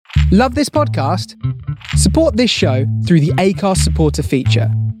Love this podcast? Support this show through the Acast supporter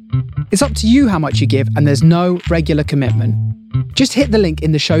feature. It's up to you how much you give, and there's no regular commitment. Just hit the link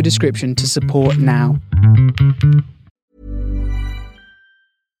in the show description to support now.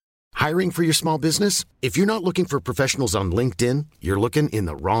 Hiring for your small business? If you're not looking for professionals on LinkedIn, you're looking in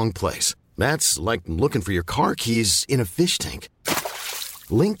the wrong place. That's like looking for your car keys in a fish tank.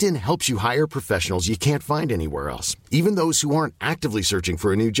 LinkedIn helps you hire professionals you can't find anywhere else, even those who aren't actively searching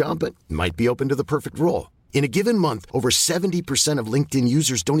for a new job but might be open to the perfect role. In a given month, over 70% of LinkedIn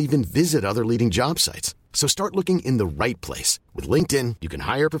users don't even visit other leading job sites. So start looking in the right place. With LinkedIn, you can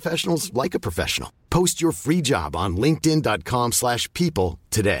hire professionals like a professional. Post your free job on linkedin.com/people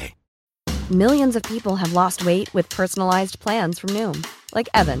today. Millions of people have lost weight with personalized plans from Noom. Like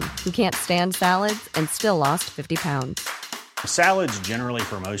Evan, who can't stand salads and still lost 50 pounds. Salads generally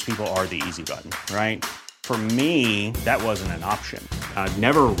for most people are the easy button, right? For me, that wasn't an option. I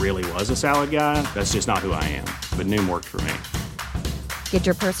never really was a salad guy. That's just not who I am. But Noom worked for me. Get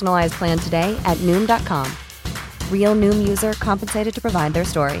your personalized plan today at Noom.com. Real Noom user compensated to provide their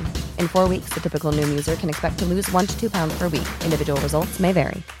story. In 4 weeks, the typical Noom user can expect to lose 1 to 2 pounds per week. Individual results may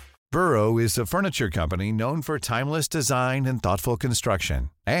vary. Burrow is a furniture company known for timeless design and thoughtful construction,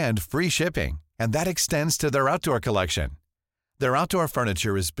 and free shipping, and that extends to their outdoor collection. Their outdoor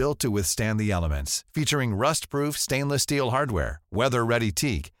furniture is built to withstand the elements, featuring rust-proof stainless steel hardware, weather-ready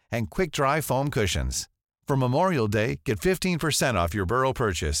teak, and quick-dry foam cushions. For Memorial Day, get 15% off your Burrow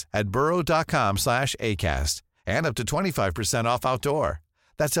purchase at burrow.com/acast, and up to 25% off outdoor.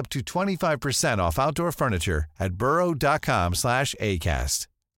 That's up to 25% off outdoor furniture at burrow.com/acast.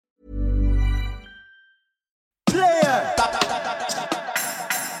 Player.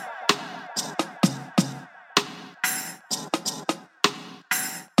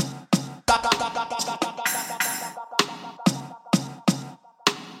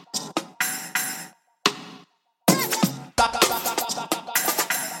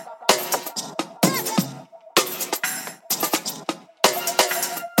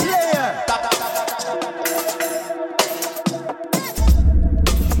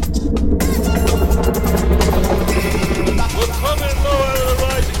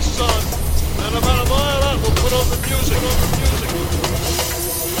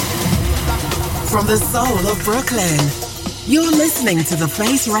 From the soul of Brooklyn, you're listening to The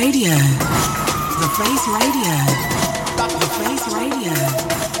Face Radio. The Face Radio. The Face Radio.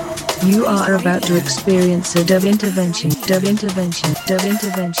 You are about to experience a dub intervention, dub intervention, dub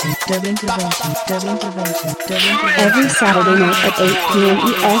intervention, dub intervention, dub intervention, dub intervention. Every Saturday night at 8 p.m.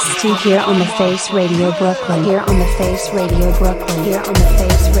 EST here on The Face Radio Brooklyn. Here on The Face Radio Brooklyn. Here on The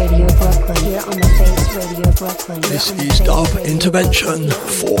Face Radio Brooklyn. Here on The Face Radio Brooklyn. This is Dub Intervention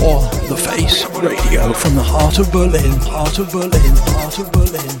for The Face Radio, from the heart of Berlin, heart of Berlin, heart of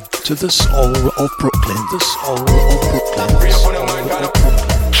Berlin, to the soul of Brooklyn, the soul of Brooklyn, the soul of Brooklyn.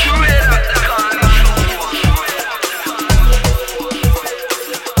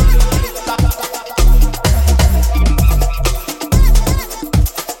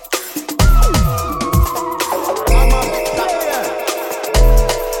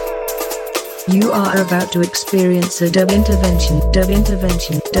 You are about to experience a dub intervention, dub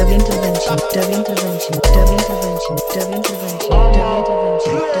intervention, dub intervention, dub intervention, dub intervention, dub intervention, dub intervention, dub intervention,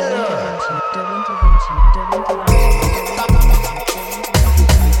 dub intervention, dub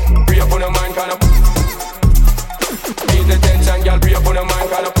intervention. Free up on your mind, kind of. Need the tension, girl. Free up on your mind,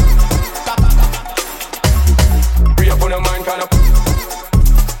 kind of. Free up on your mind, kind of.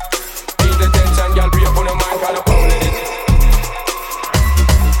 Need the tension, girl. Free up on your mind, kind of.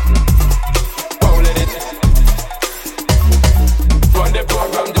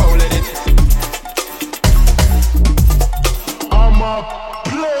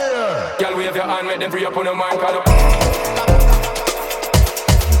 Make them free up on your mind, call up.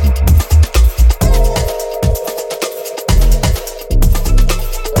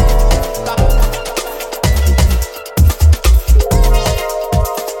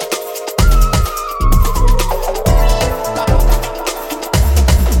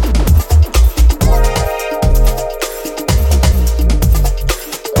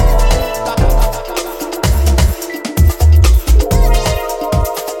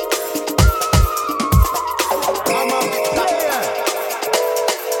 I'm a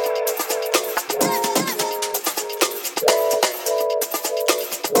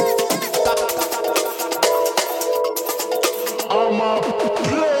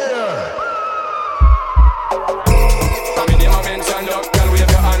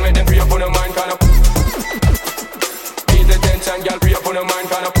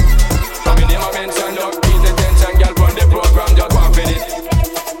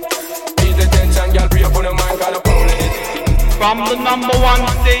from the number one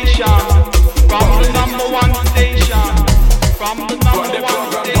station, from the number one station, from the number one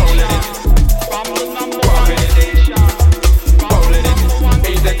station, from the number one station, from the number one station.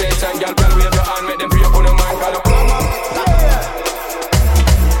 Ease the tension, girl, can wave your hand, make them free up on your mind, can up.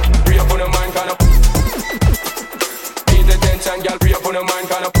 Free up on your mind, can up. Ease the tension, girl, free up on your mind,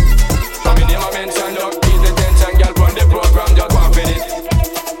 can up. From your name I mention, look, ease the tension, girl, run the program, just walk with it.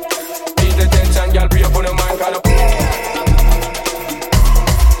 Ease the tension, girl, free up on your mind, can up.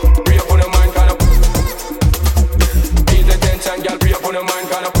 Girl, free up on your mind, can up. Ease the tension, girl, free up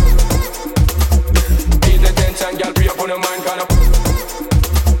on your mind, can up.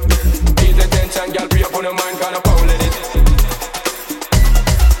 Ease the tension, girl, free up on your mind, can up. Oh, let it.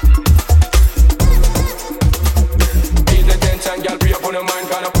 Ease the tension, girl, free up on your mind,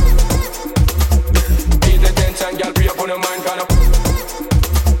 can up. Ease the tension, girl, free up on your mind, can up.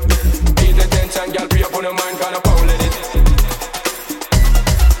 Ease the tension, girl, free up on your mind, can up. Oh, let it.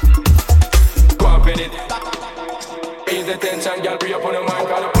 Go up with it. Ease the tension, girl, free up on your mind,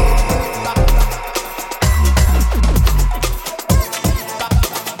 can up.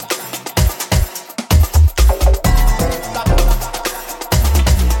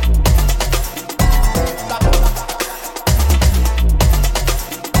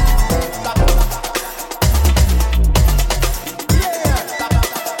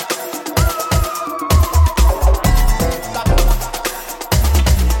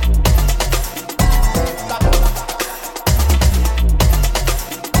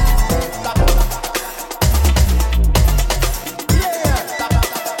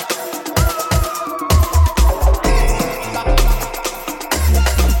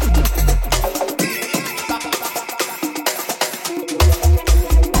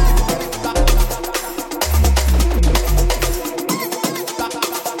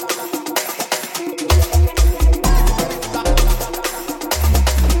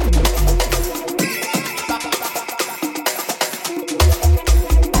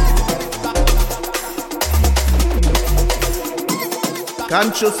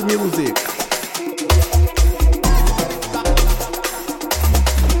 Conscious music.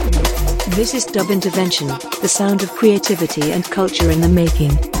 This is Dub Intervention, the sound of creativity and culture in the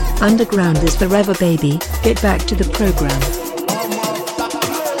making. Underground is forever, baby. Get back to the program.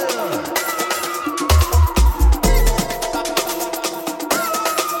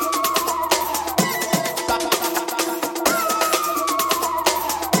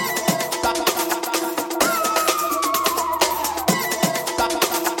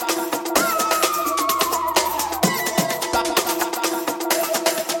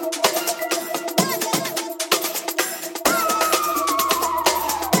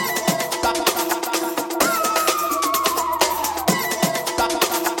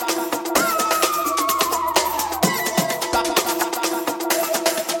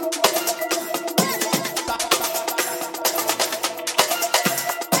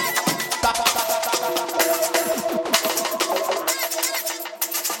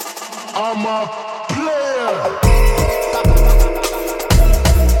 I'm a player.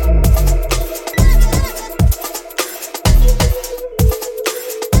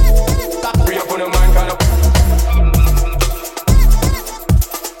 Free up on your mind, can up.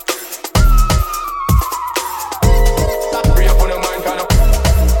 Free up on your mind, can up.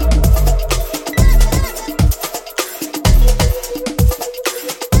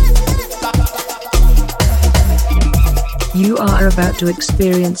 You are about to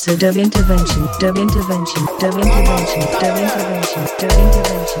experience a dub intervention, dub intervention, dub intervention, dub intervention, dub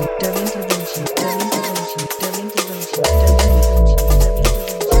intervention, dub intervention, dub intervention, dub intervention, dub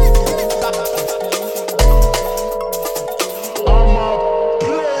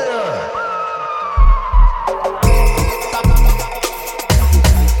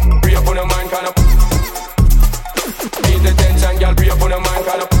Free up on your mind, can up. Ease the tension, girl, free up on your mind,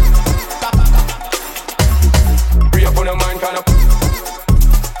 can up. Free up on your mind, can up.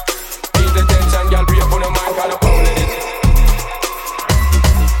 Ease the tension, girl, free up on your mind, can up. Oh, let it.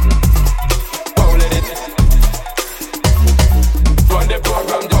 Oh, let it. Run the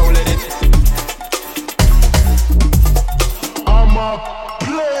program, don't let it. I'm a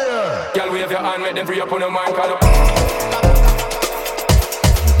player. Girl, wave your hand, make them free up on your mind, can up.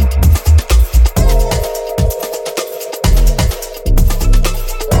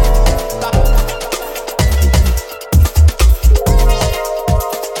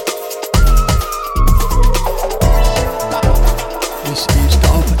 This is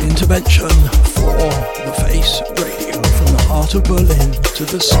Dub Intervention for the Face Radio, from the heart of Berlin to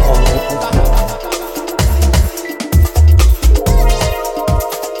the soul of Berlin.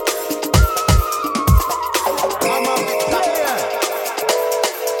 I'm a player.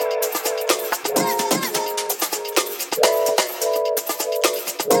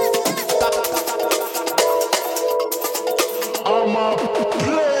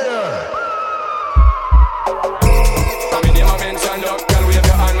 player. Come in here, my men, stand up. Girl, wave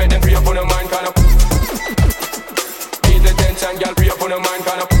your hand, make them free up on the mind, can up. Ease the tension, girl, free up on the mind,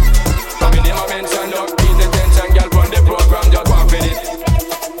 can up. Come in here, my men, stand up. Ease the tension, girl, run the program, just walk with it.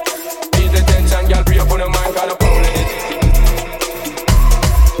 Ease the tension, girl, free up on the mind, can up. Pound it.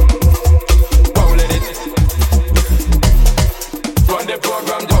 Pound it. Run the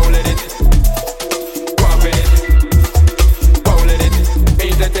program, pound it. Walk with it. Pound it.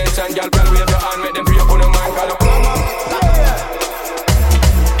 Ease the tension, girl, wave your hand, make them free up on the mind, can up.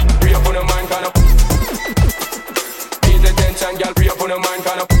 Free up on the mind, can up. Ease the tension, girl, free up on the mind,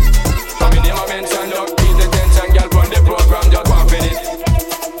 can up. Come in here, my men, stand up. Ease the tension, girl, run the program, just walk with it.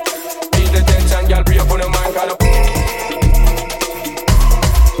 Ease the tension, girl, free up on the mind, can up.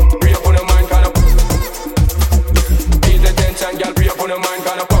 Free up on the mind, can up. Ease the tension, girl, free up on the mind,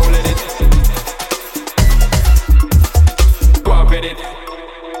 can up. Pound it. Walk with it.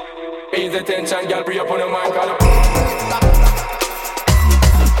 Ease the tension, girl, free up on the mind, can up.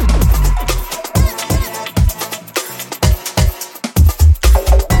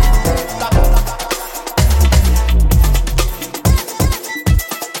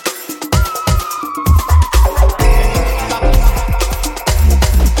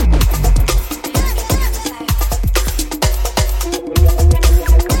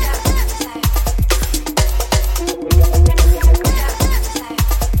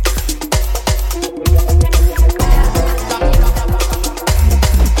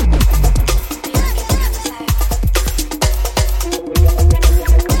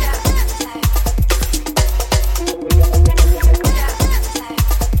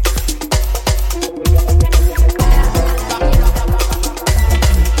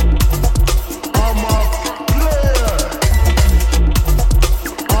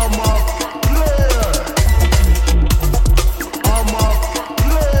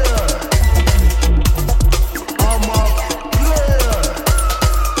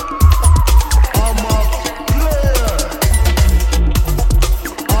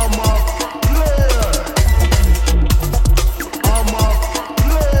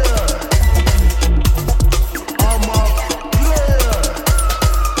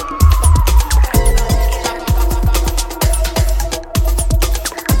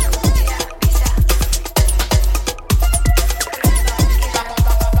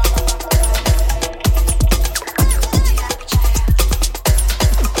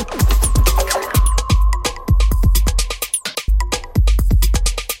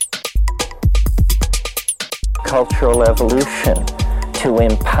 Cultural evolution, to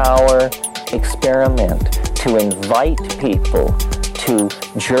empower, experiment, to invite people to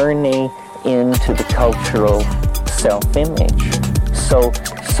journey into the cultural self-image. So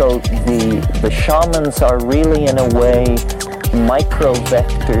the shamans are really, in a way,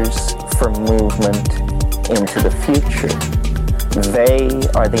 micro-vectors for movement into the future. They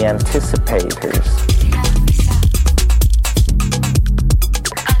are the anticipators.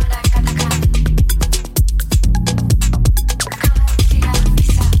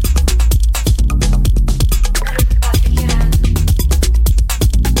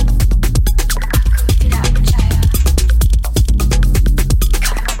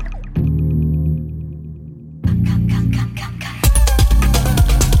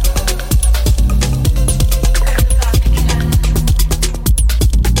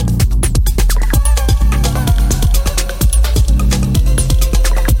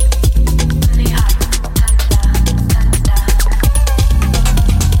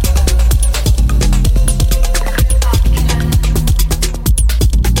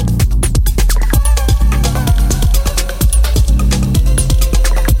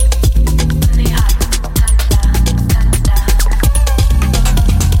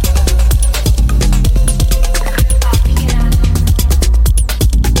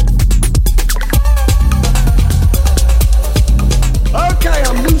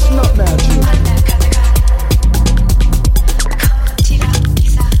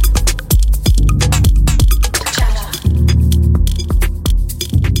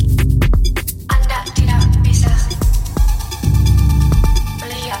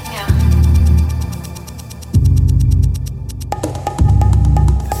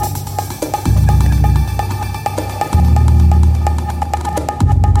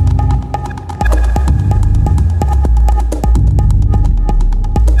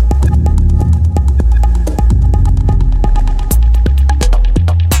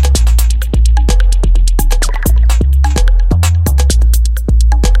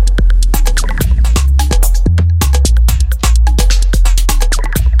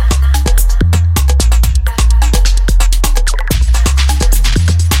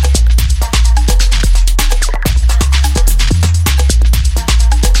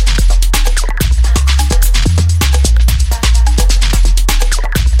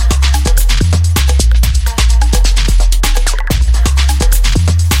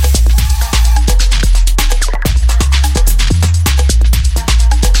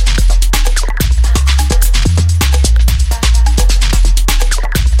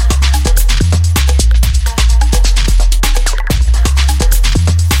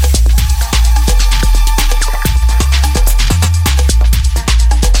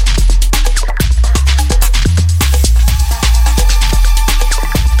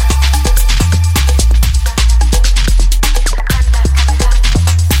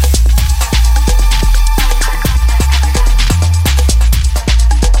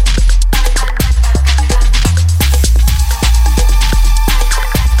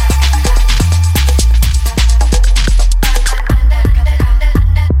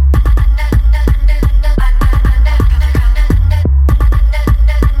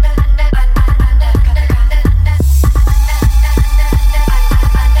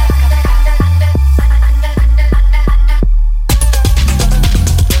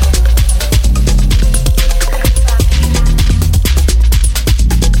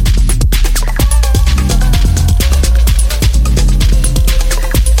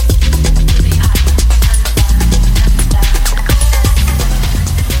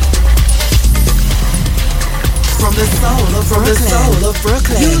 the soul of Brooklyn. The soul of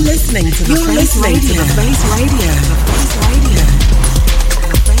Brooklyn. You're listening to the Face Radio. The Face Radio. The Face Radio.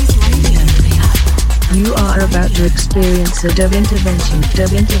 You are about to experience a dub intervention,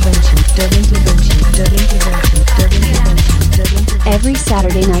 dub intervention, dub intervention, dub intervention, dub intervention, dub intervention. Every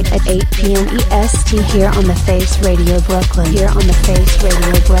Saturday night at 8 p.m. EST here on the Face Radio Brooklyn. Here on the Face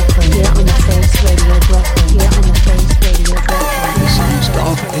Radio Brooklyn. Here on the Face Radio Brooklyn. Here on the Face Radio Brooklyn. This is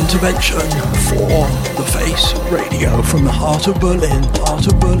dub intervention for the Face Radio from the heart of Berlin, heart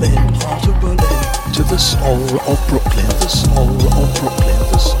of Berlin, heart of Berlin, to the soul of Brooklyn, the soul of Brooklyn,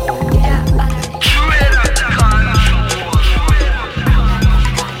 the soul of Brooklyn.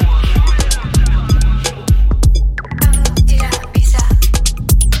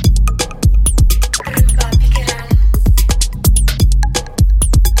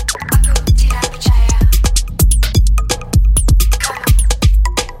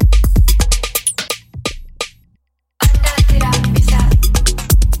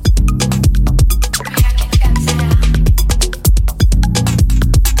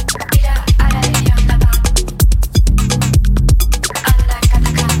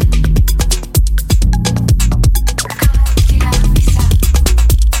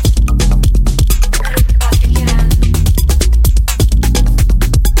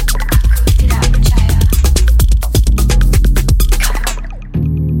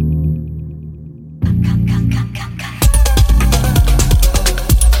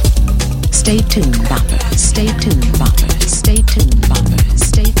 Stay tuned, boppers. Stay tuned, boppers. Stay tuned, boppers.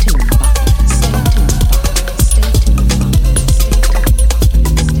 Stay tuned, boppers. Stay tuned, boppers. Stay tuned,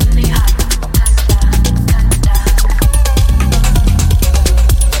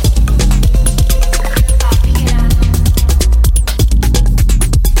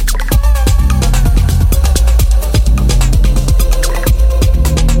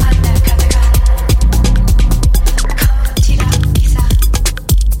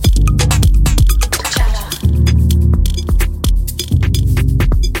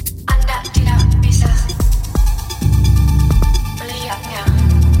 Anda tidak bisa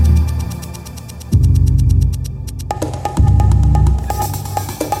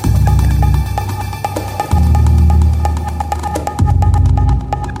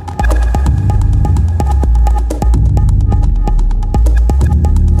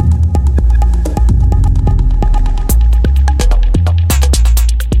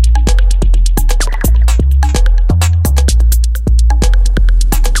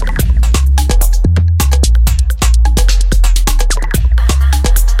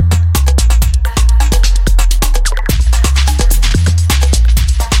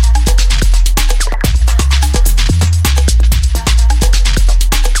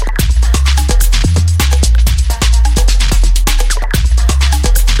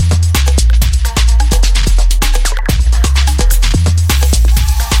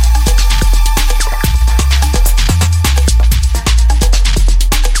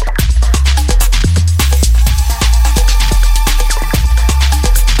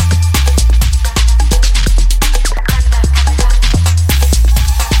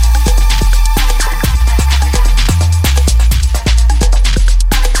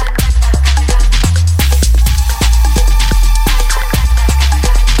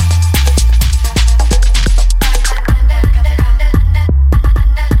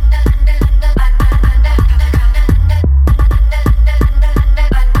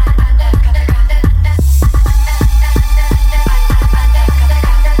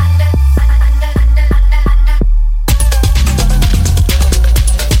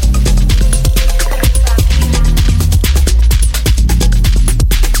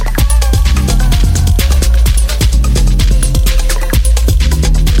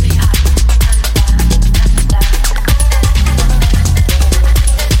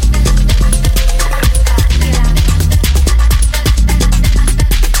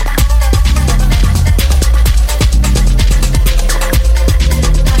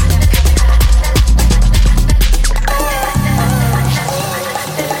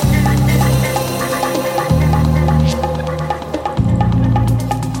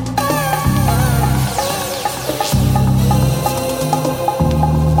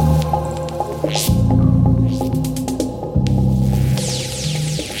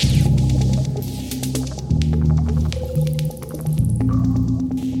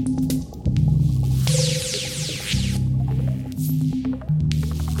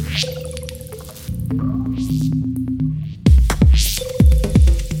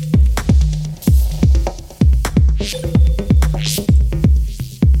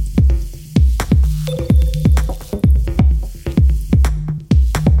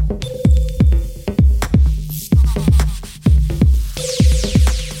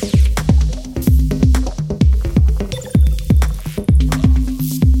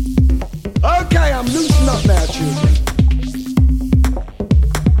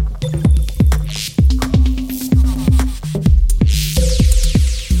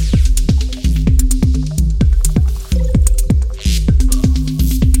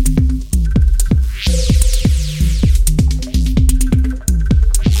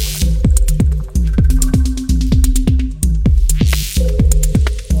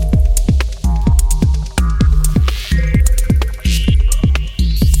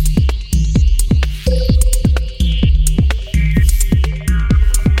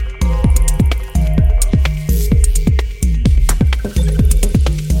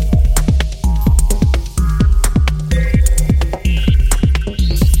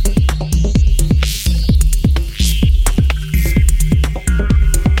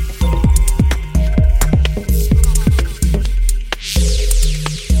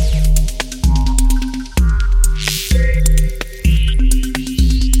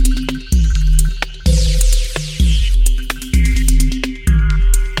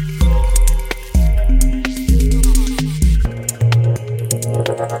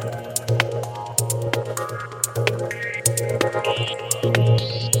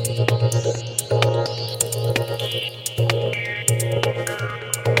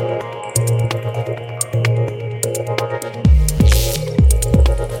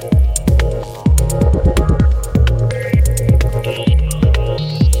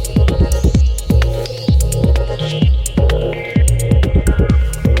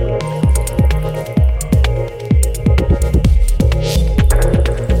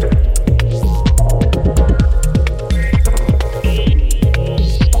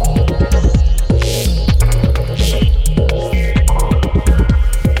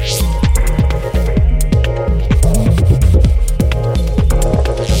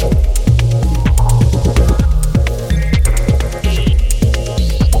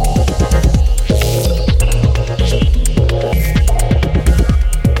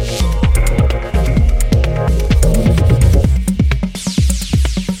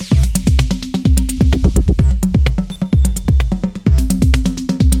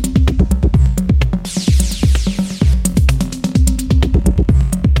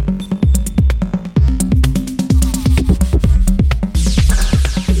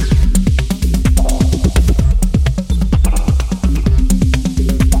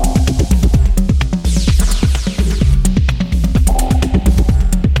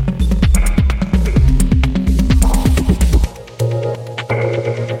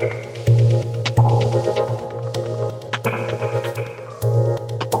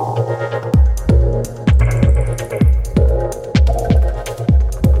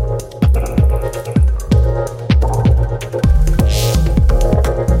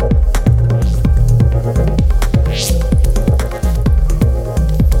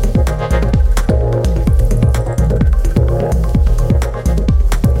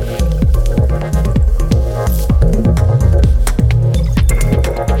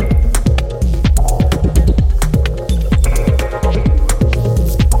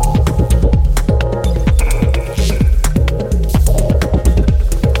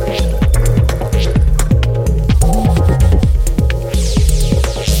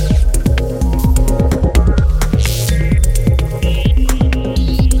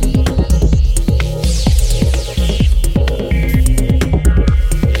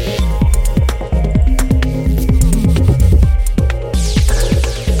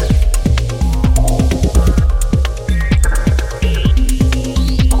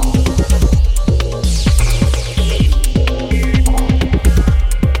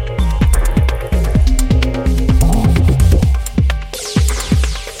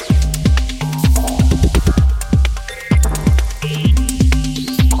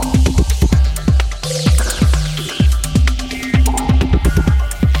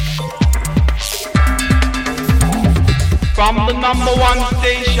from the number one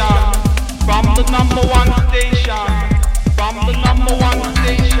station, from the number one station, from the number one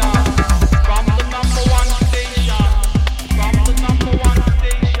station, from the number one station, from the number one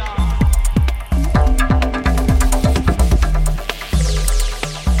station.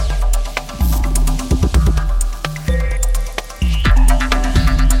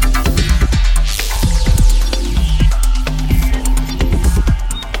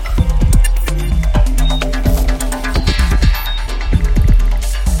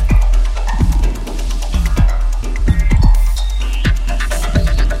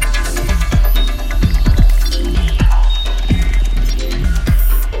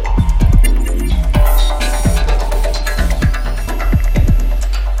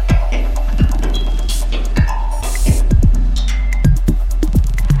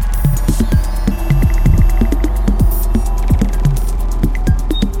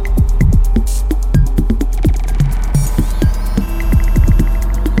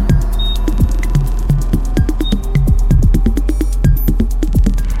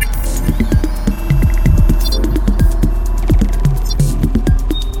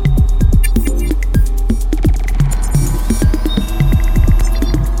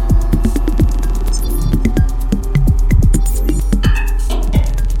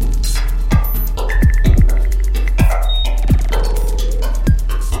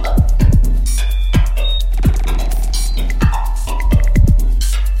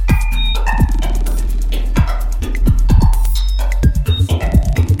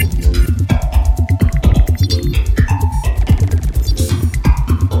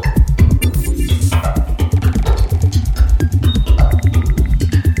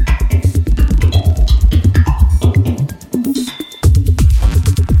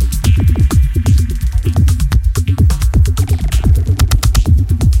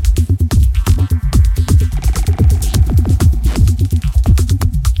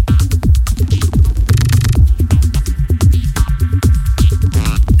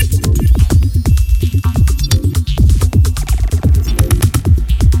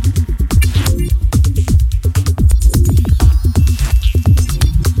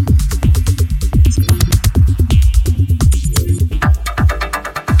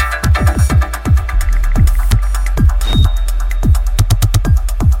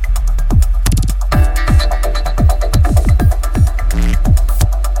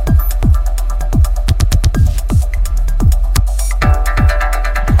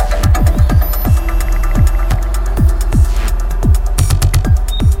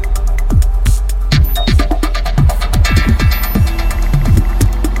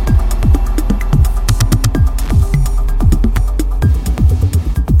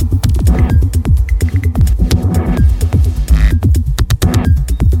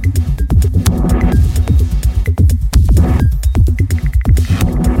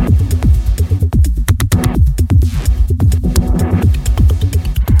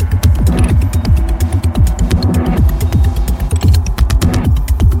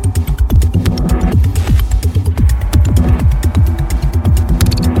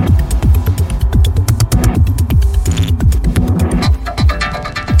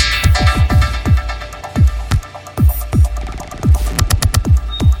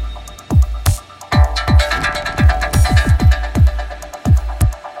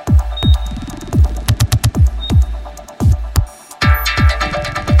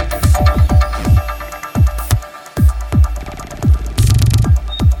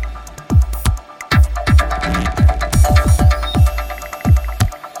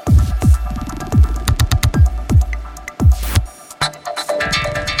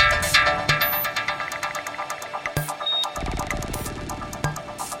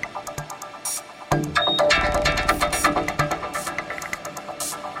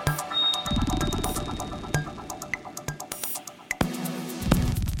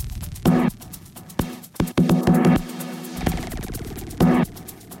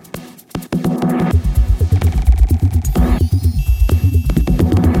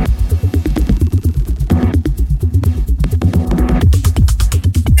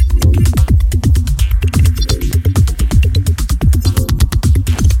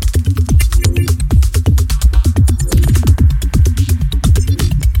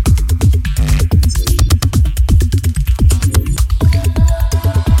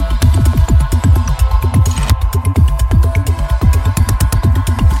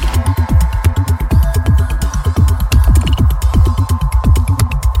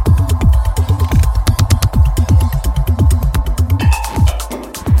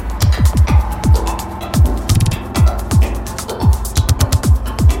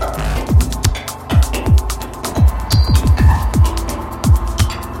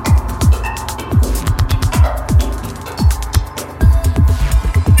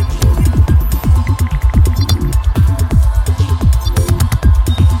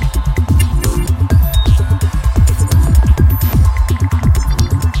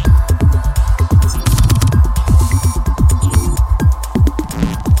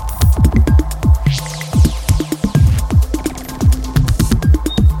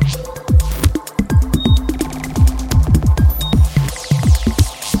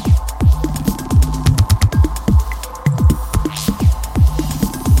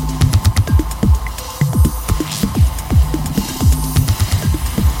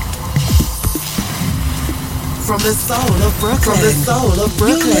 From the soul of Brooklyn. From the soul of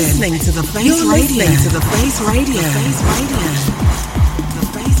Brooklyn. You're listening to the Face Radio. To the Face Radio. The Face Radio. The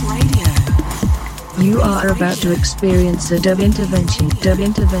Face Radio. You are about to experience a dub intervention, dub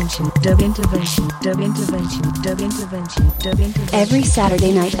intervention, dub intervention, dub intervention, dub intervention, dub intervention. Every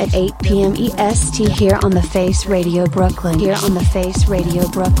Saturday night at 8 p.m. EST here on the Face Radio Brooklyn. Here on the Face Radio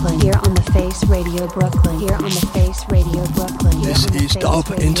Brooklyn. Here on the Face Radio Brooklyn. Here on the Face Radio Brooklyn. This is dub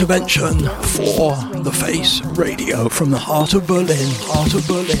intervention for the Face Radio from the heart of Berlin, heart of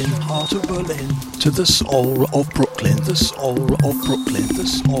Berlin, heart of Berlin, to the soul of Brooklyn, the soul of Brooklyn, the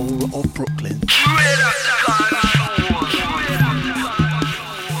soul of Brooklyn.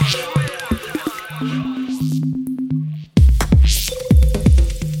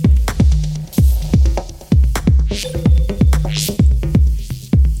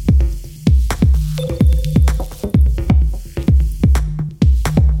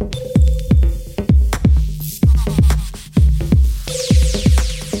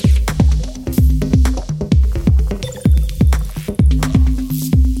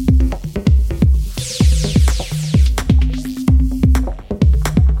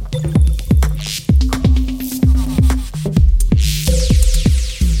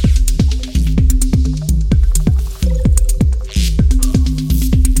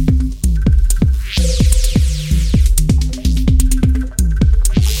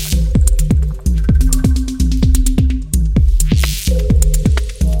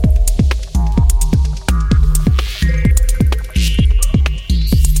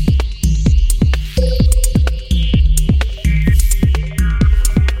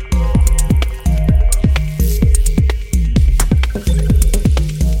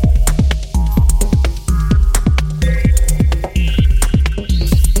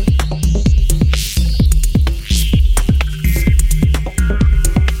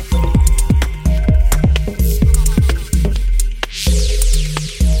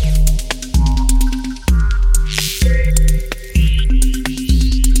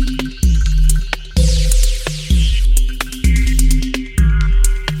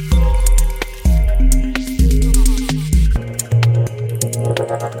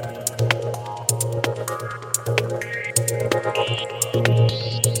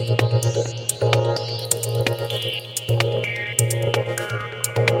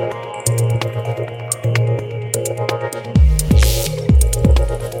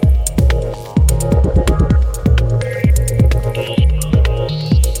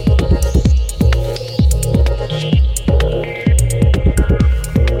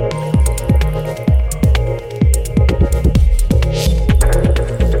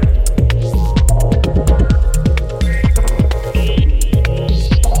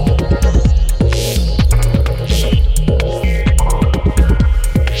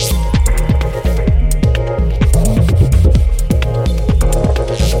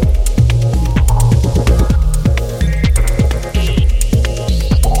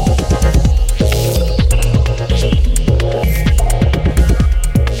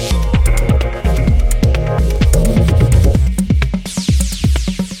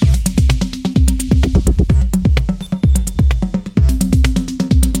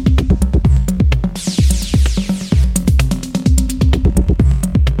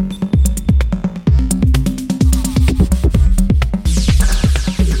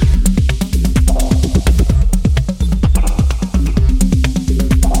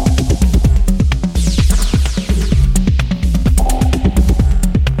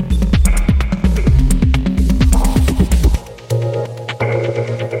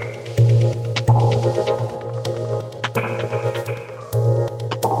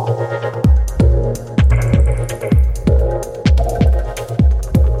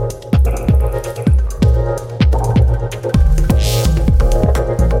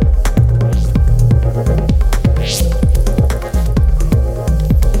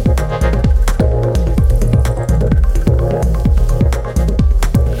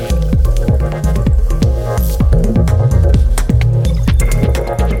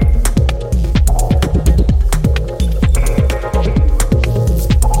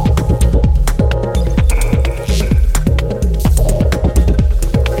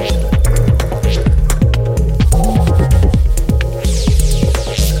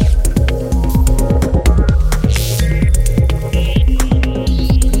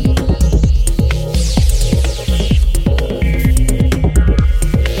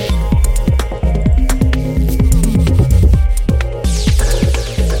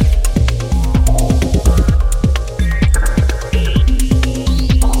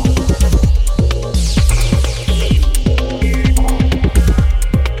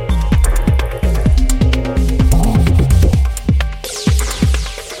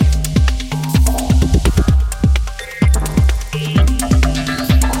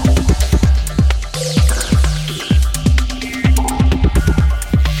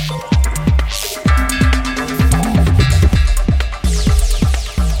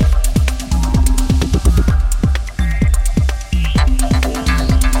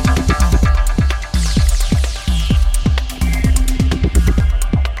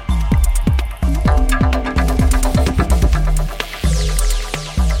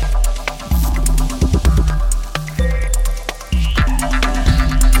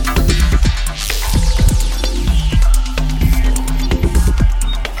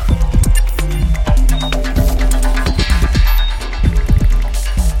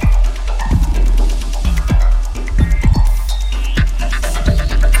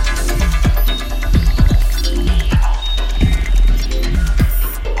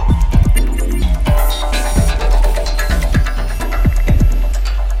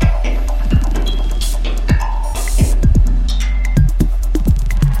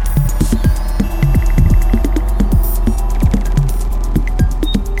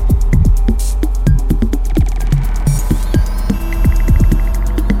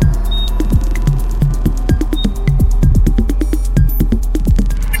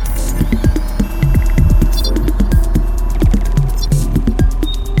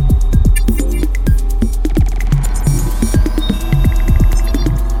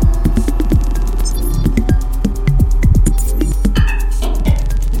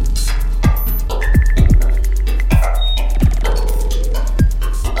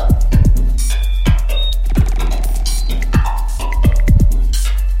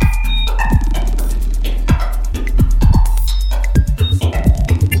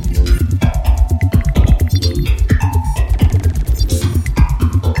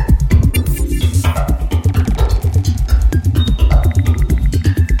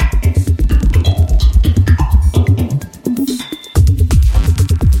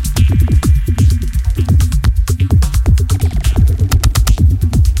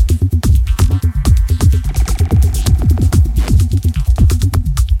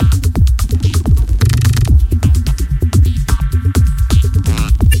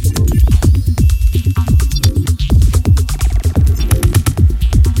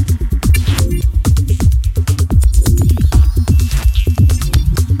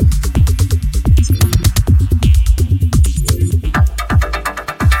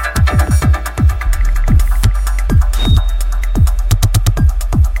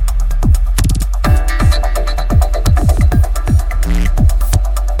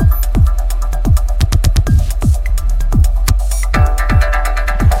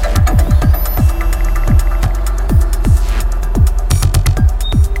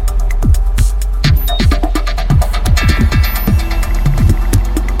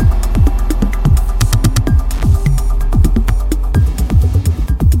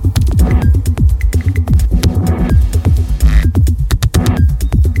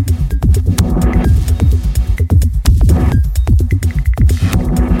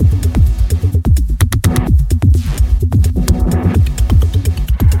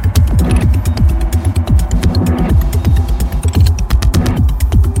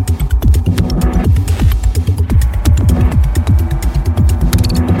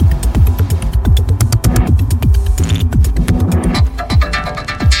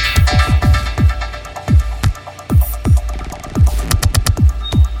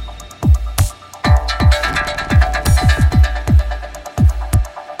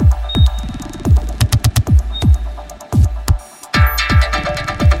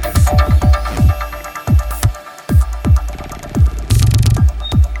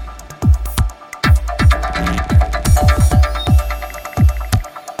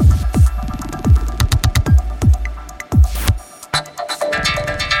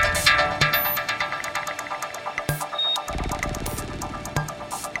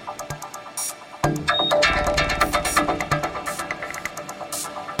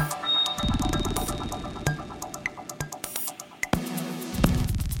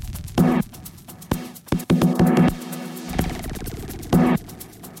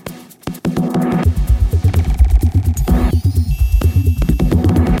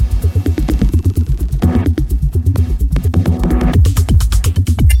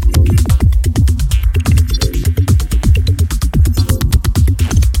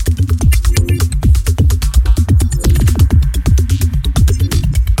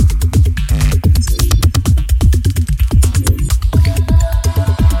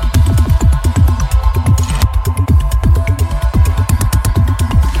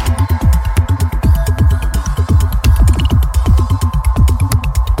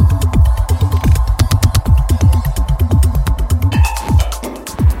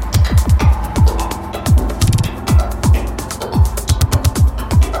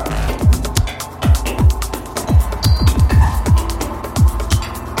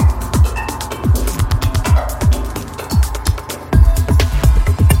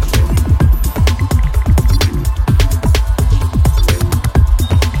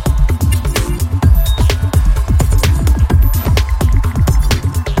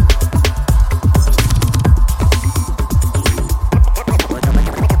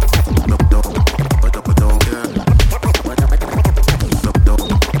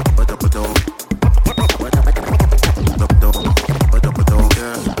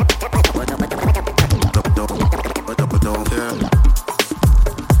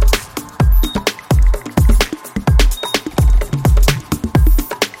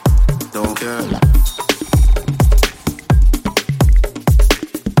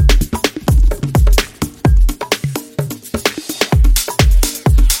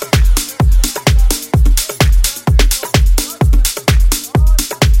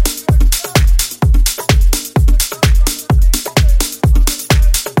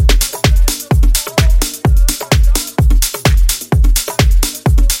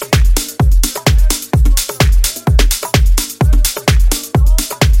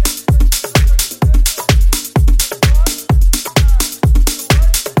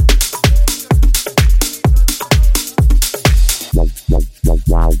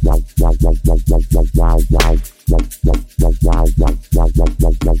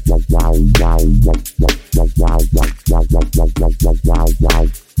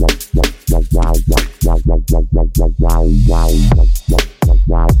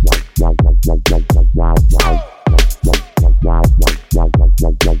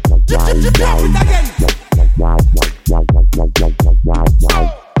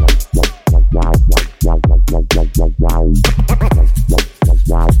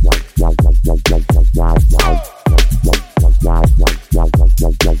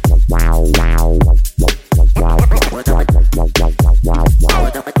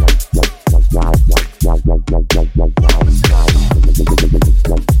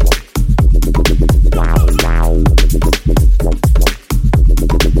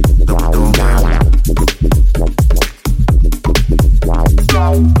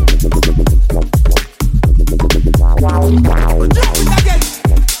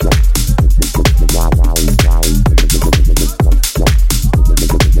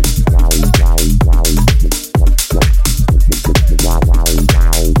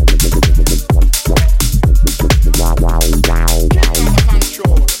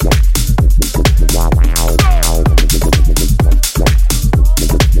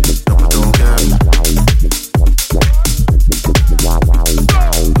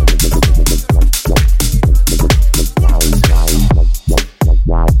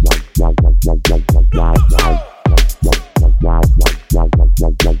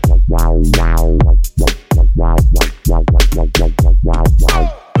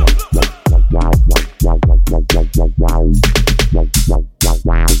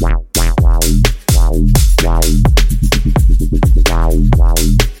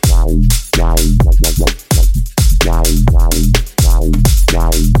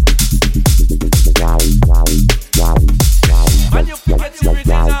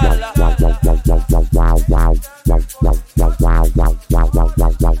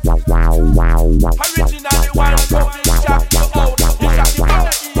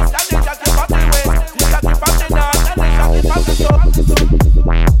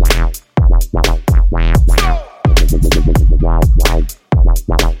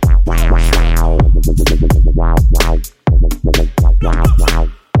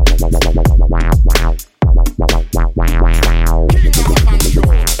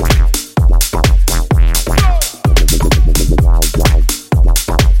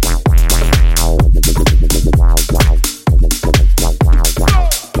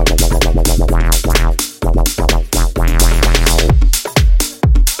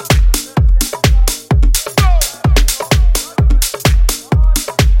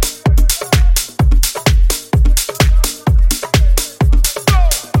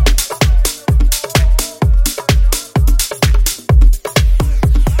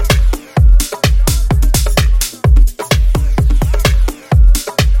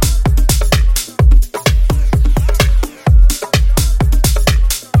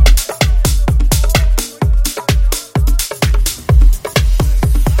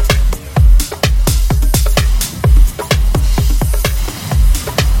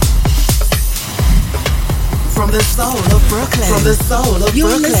 From the soul of You're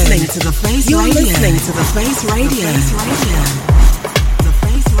Brooklyn. Listening to the Face You're Radio. Listening to the Face Radio. The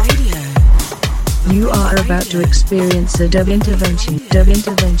Face Radio. You are about to experience a dub intervention, dub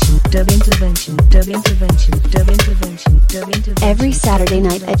intervention, dub intervention, dub intervention, dub intervention, dub intervention. Every Saturday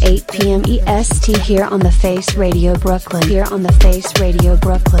night at 8 p.m. EST here on the Face Radio Brooklyn. Here on the Face Radio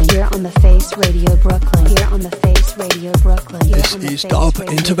Brooklyn. Here on the Face Radio Brooklyn. Here on the Face Radio Brooklyn. This is dub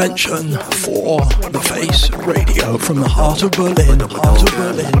intervention for the Face Radio from the heart of Berlin, heart of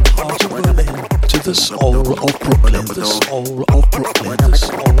Berlin, heart of Berlin, to the soul of Brooklyn, the soul of Brooklyn, the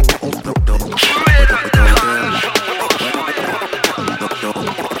soul of Brooklyn.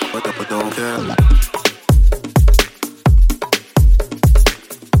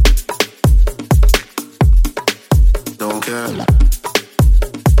 Don't care.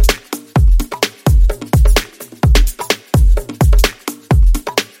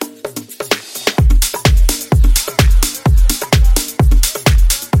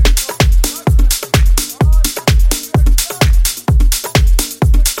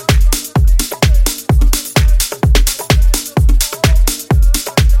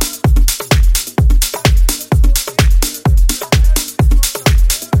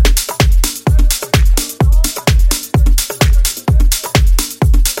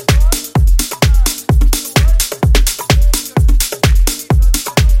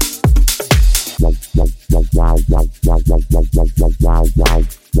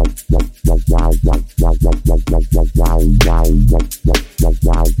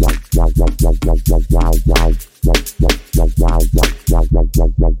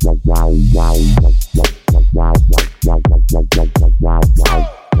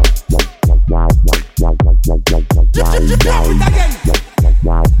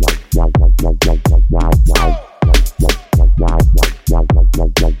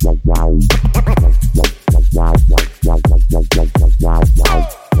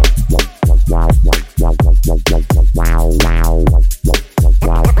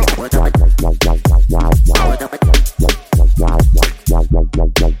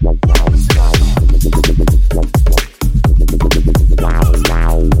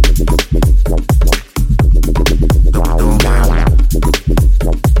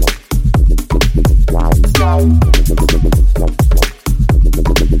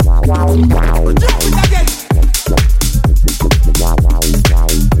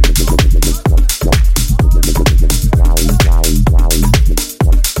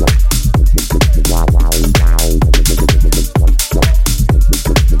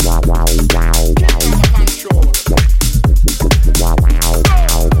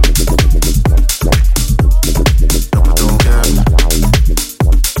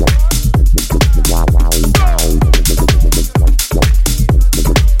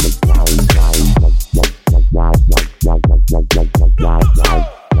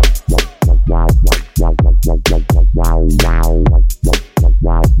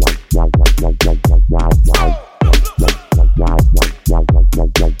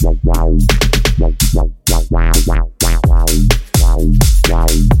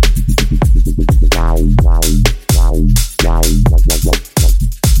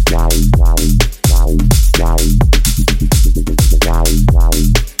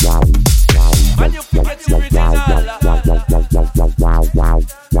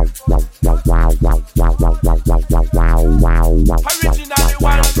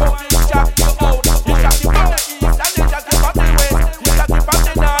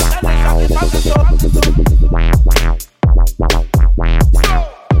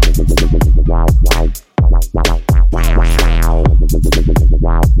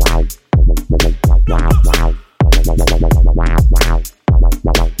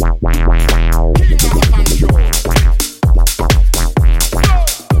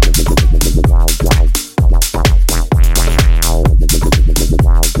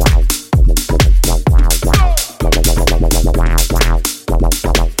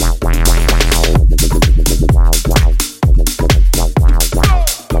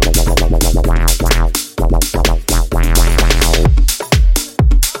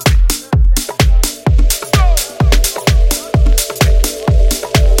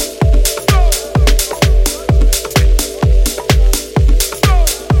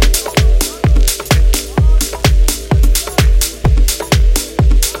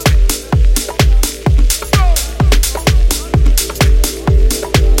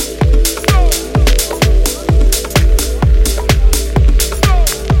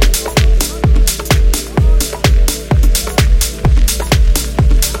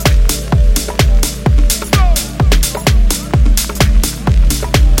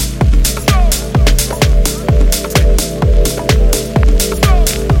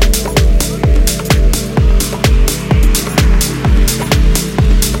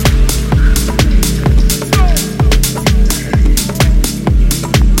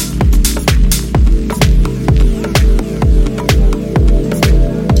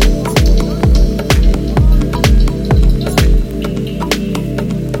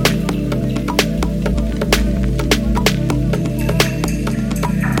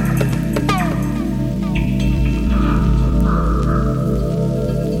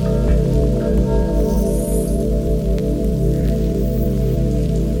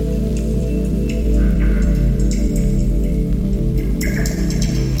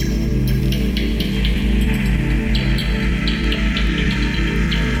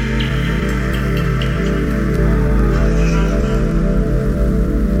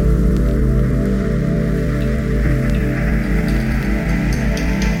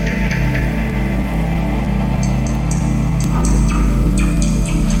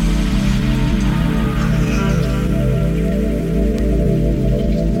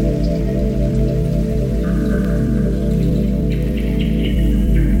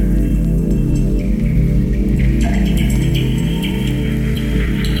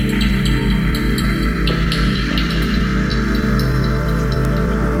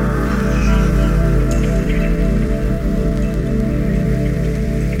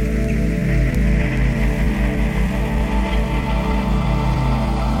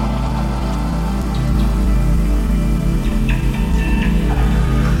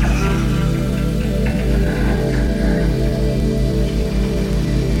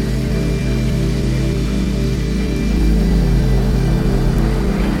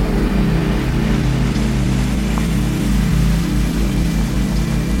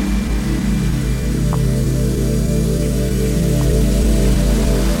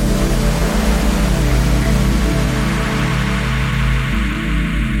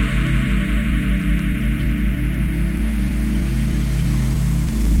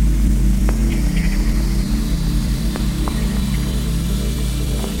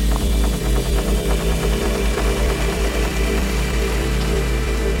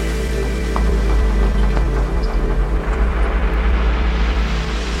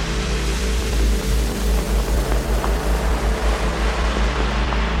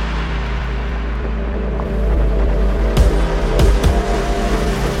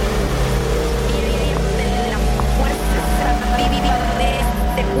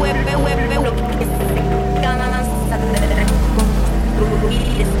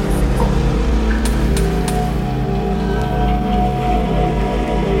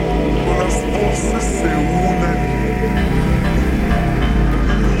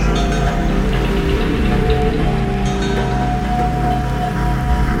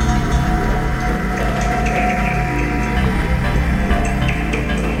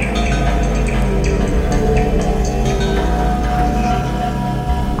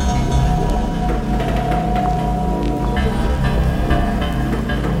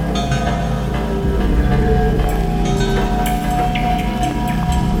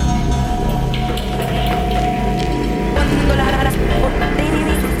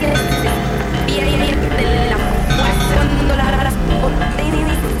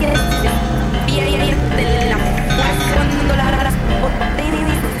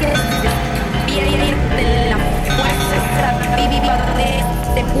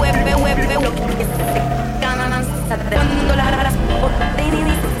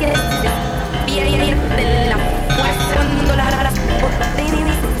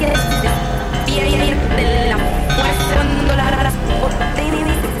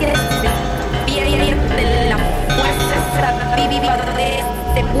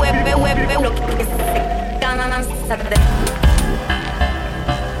 devuelve lo que se cansa de.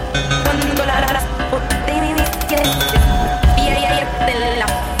 Cuando las potencias pierden la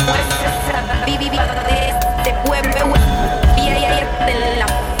fuerza vivida de este pueblo, pierden la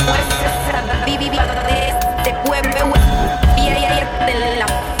fuerza vivida de este pueblo, pierden la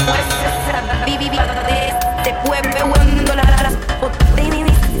fuerza vivida de este pueblo. Cuando las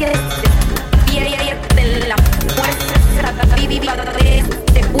potencias pierden la fuerza vivida de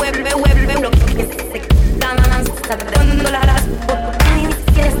este pueblo, lo que se cansa de. Cuando las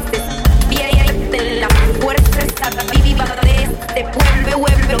potencias pierden la fuerza vivida de este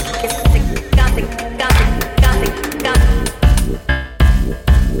pueblo, que se canse.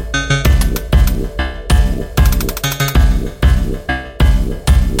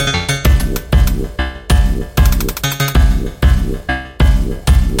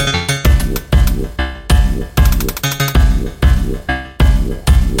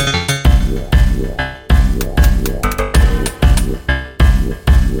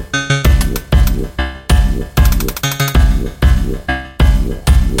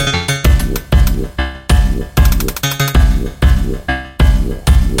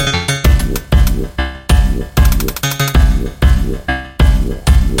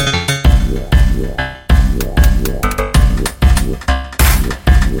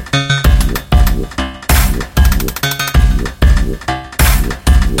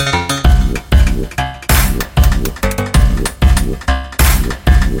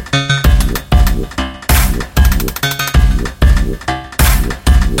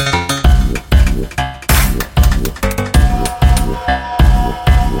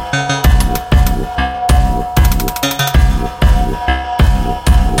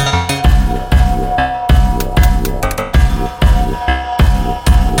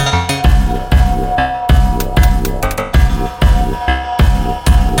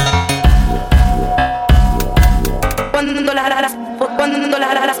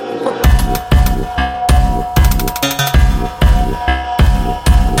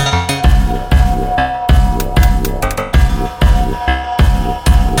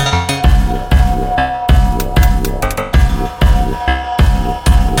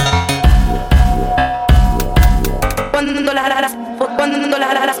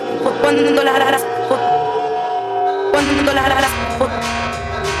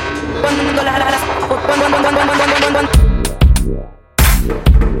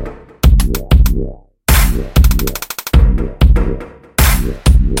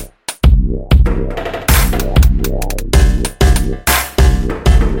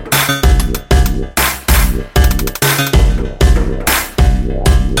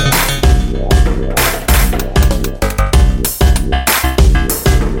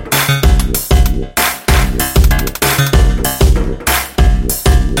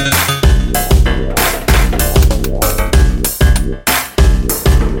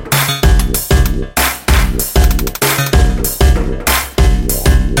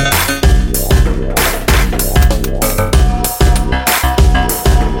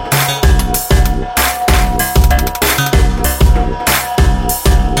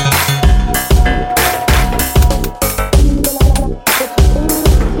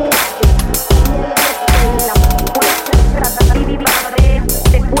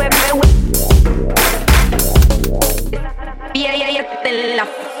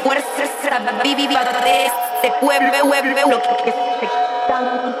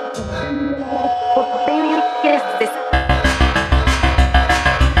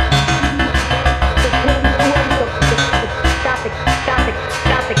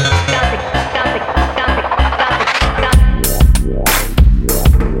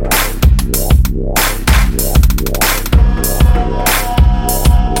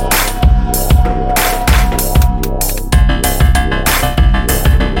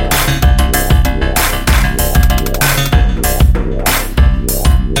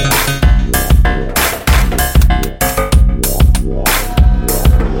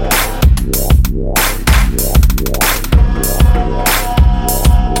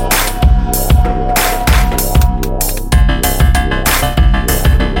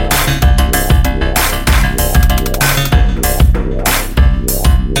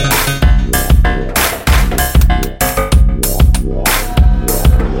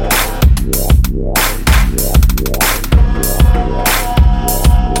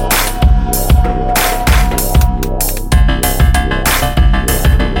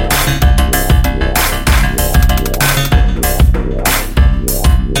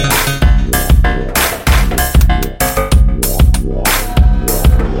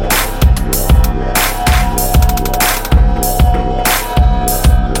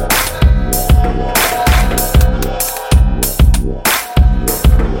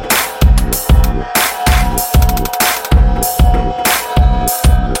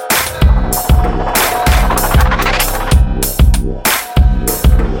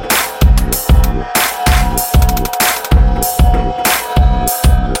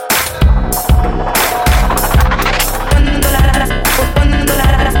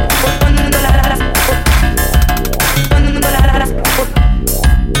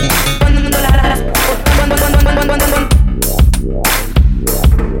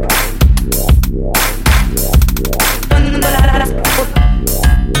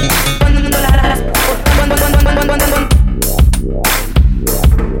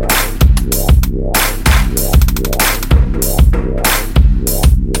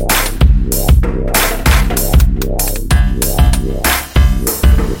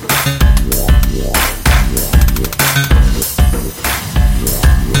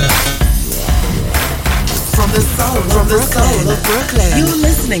 the soul of Brooklyn. You're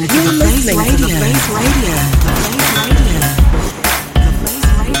listening to the Face Radio. The Face Radio.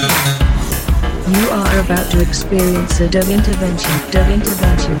 You are about to experience a dub intervention.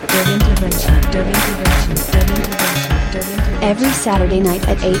 Every Saturday night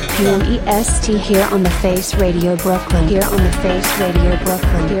at 8 p.m. EST here on the Face Radio Brooklyn. Here on the Face Radio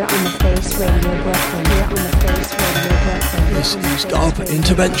Brooklyn. Here on the Face Radio Brooklyn. Here on the Face Radio Brooklyn. This is Dub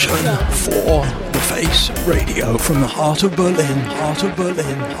Intervention for the Face Radio from the heart of Berlin, heart of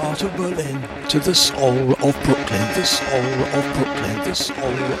Berlin, heart of Berlin, to the soul of Brooklyn, the soul of Brooklyn, the soul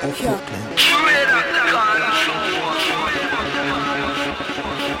of Brooklyn.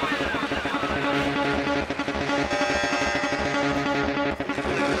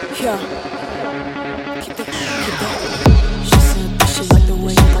 Yeah. Keep that. She said that she liked the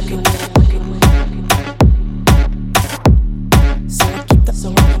way you like it. So I keep that.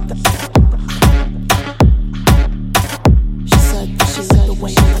 She said that she liked the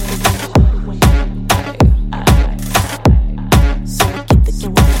way you like it. So I keep the.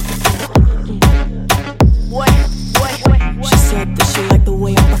 What? She said that she liked the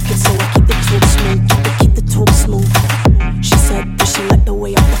way I rock it. So I keep the talk smooth. Keep the talk smooth. She said that she liked the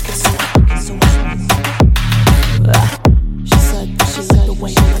way I rock it. She said that she liked the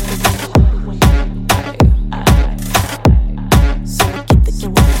way I rock it. So I keep the.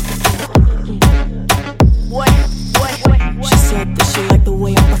 What? She said that she liked the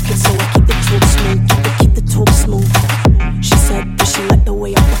way I rock it. So I keep the talk smooth. Keep the talk smooth. She said that she liked the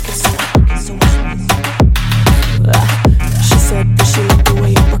way I rock it. She said that she liked the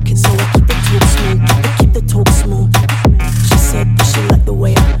way I rock it. So I keep the talk smooth. Keep the talk smooth. She said that she liked the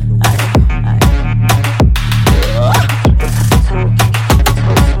way I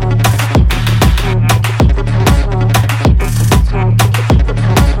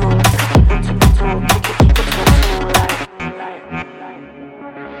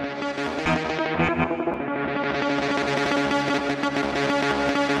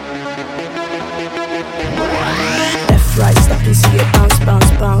right, stop and see it bounce,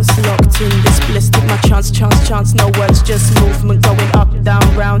 bounce, bounce. Locked in this bliss, take my chance, no words, just movement going up, down,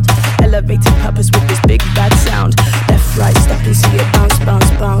 round. Elevating purpose with this big bad sound. Left, right, stop and see it bounce,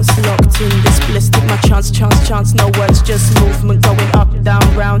 bounce, bounce. Locked in this bliss, take my chance, no words, just movement going up, down,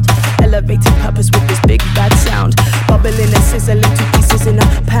 round. Elevating purpose with this big bad sound. Bubbling and sizzling, two pieces in a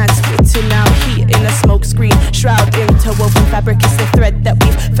pan, spitting out heat in a smoke screen. Shroud interwoven fabric is the thread that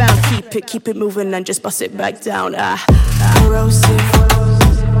we've found. Keep it moving and just bust it back down. Corrosive,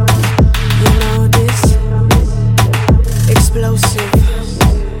 you know this. Explosive,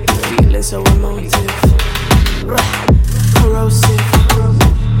 feeling so emotive. Corrosive,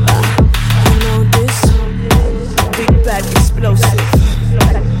 you know this. Big bad explosive,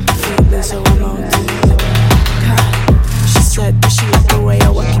 feeling so emotive. She said that she liked the way I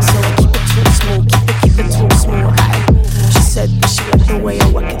work it, so I keep it too small. Keep the talk small. She said that she liked the way I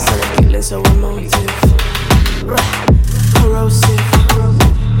work it, so I feeling so emotive. Corrosive,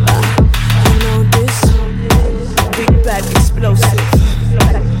 you know this. Big bad explosive,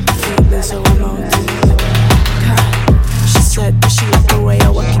 feeling so emotive. She said that she liked the way I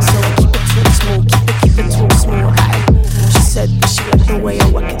work it, so I keep it too small. Keep the talk small. She said that she liked the way I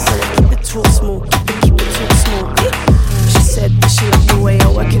work it, so I keep it too small. Keep the talk small. She said that she liked the way I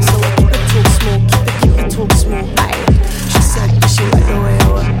work it, so I keep it too small. Keep the talk small. She said that she liked the way I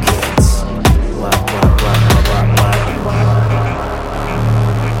work it.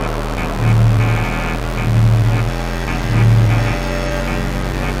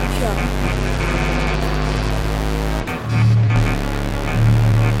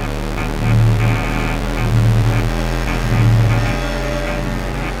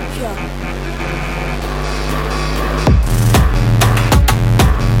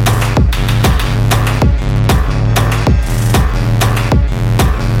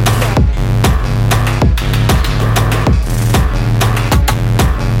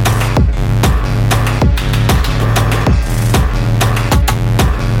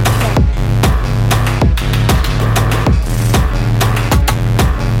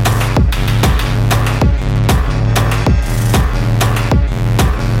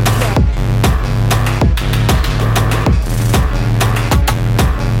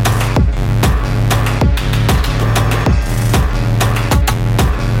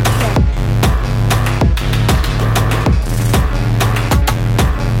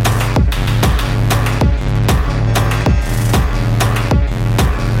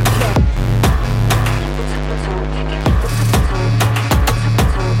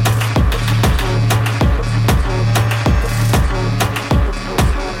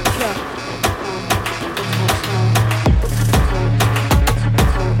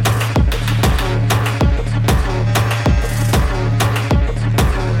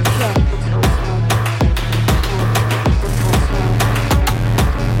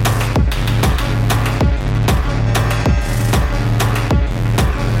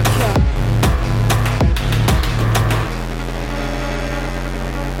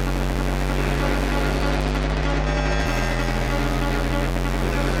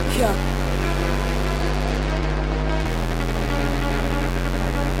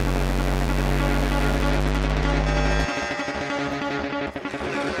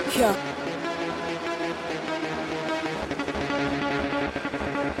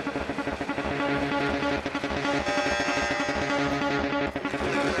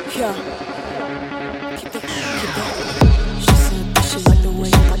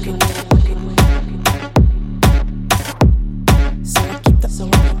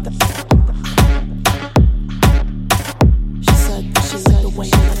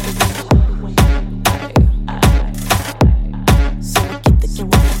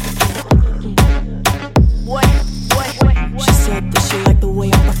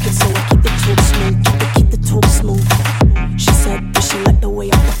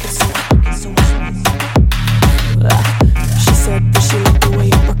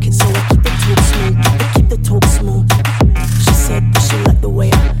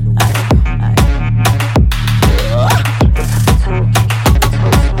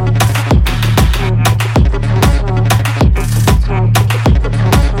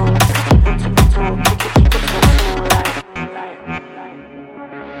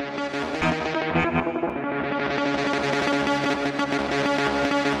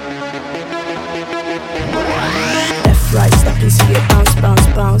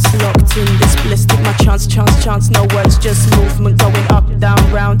 No words, just movement going up, down,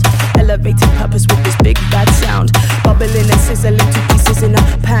 round. Elevating purpose with this big bad sound. Bubbling and sizzling, two pieces in a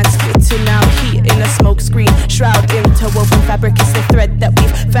pan, splitting out heat in a smoke screen. Shroud interwoven fabric is the thread that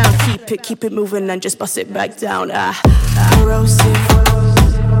we've found. Keep it moving and just bust it back down. Corrosive,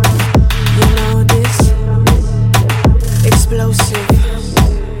 you know this. Explosive,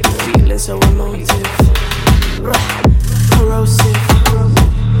 feeling so emotive. Corrosive,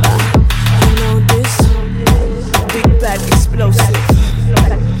 you know this. Big bad explosive,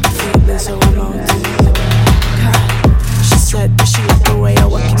 feeling so emotive. She said that she liked the way I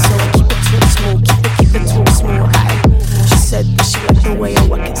work it, so I keep it too small, keep the talk small. She said that she liked the way I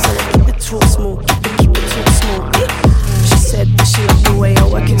work it, so I keep the talk small, keep the talk small. She said that she liked the way I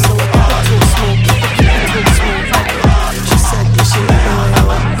work it, so I keep the talk small, keep the talk small. She said that she liked the way I work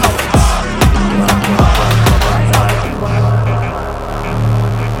it.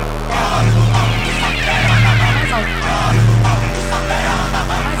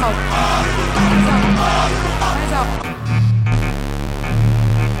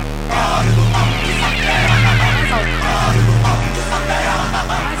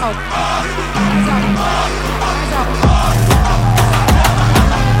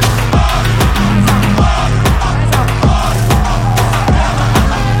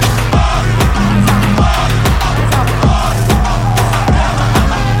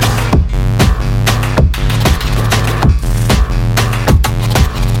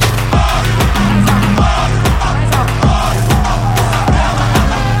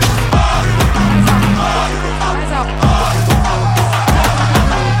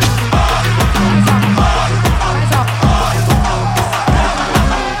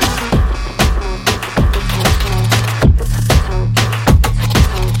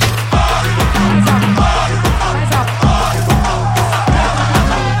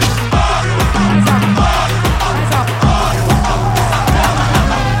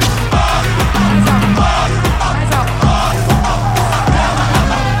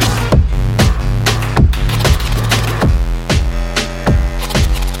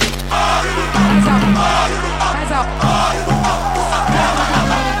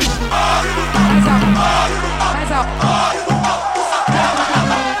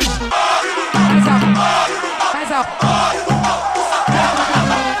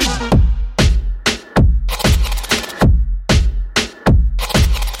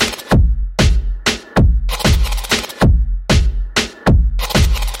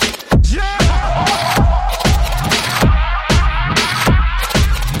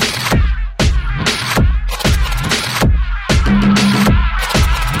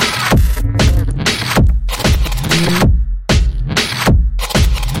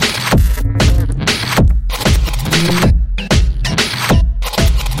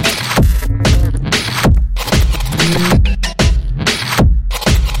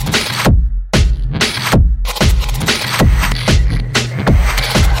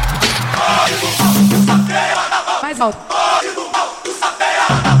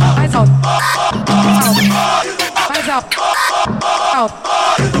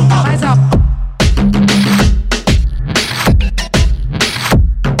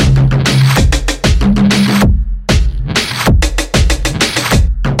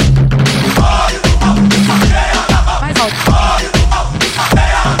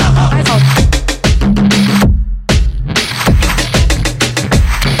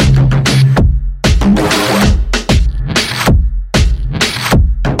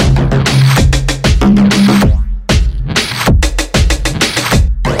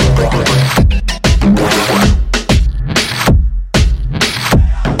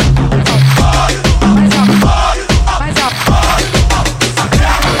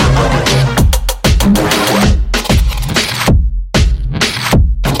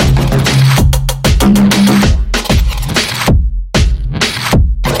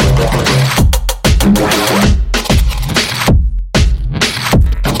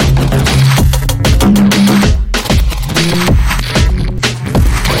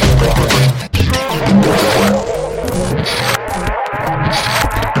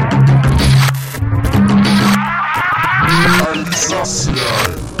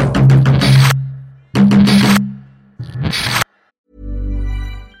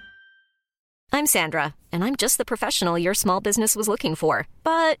 I'm Sandra, and I'm just the professional your small business was looking for.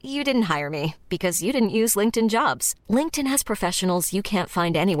 But you didn't hire me because you didn't use LinkedIn Jobs. LinkedIn has professionals you can't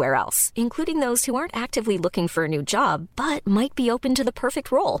find anywhere else, including those who aren't actively looking for a new job, but might be open to the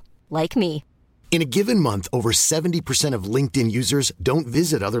perfect role, like me. In a given month, over 70% of LinkedIn users don't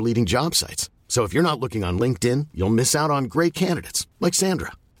visit other leading job sites. So if you're not looking on LinkedIn, you'll miss out on great candidates like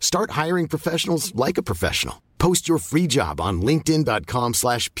Sandra. Start hiring professionals like a professional. Post your free job on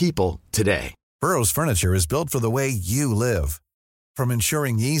linkedin.com/people today. Burrow's furniture is built for the way you live. From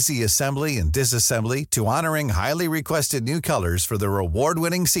ensuring easy assembly and disassembly to honoring highly requested new colors for their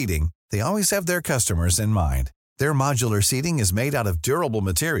award-winning seating, they always have their customers in mind. Their modular seating is made out of durable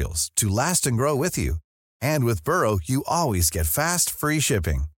materials to last and grow with you. And with Burrow, you always get fast, free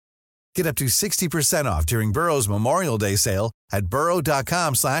shipping. Get up to 60% off during Burrow's Memorial Day sale at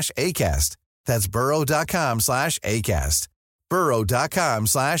burrow.com/ACAST. That's burrow.com/ACAST.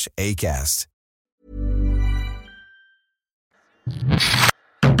 burrow.com/ACAST.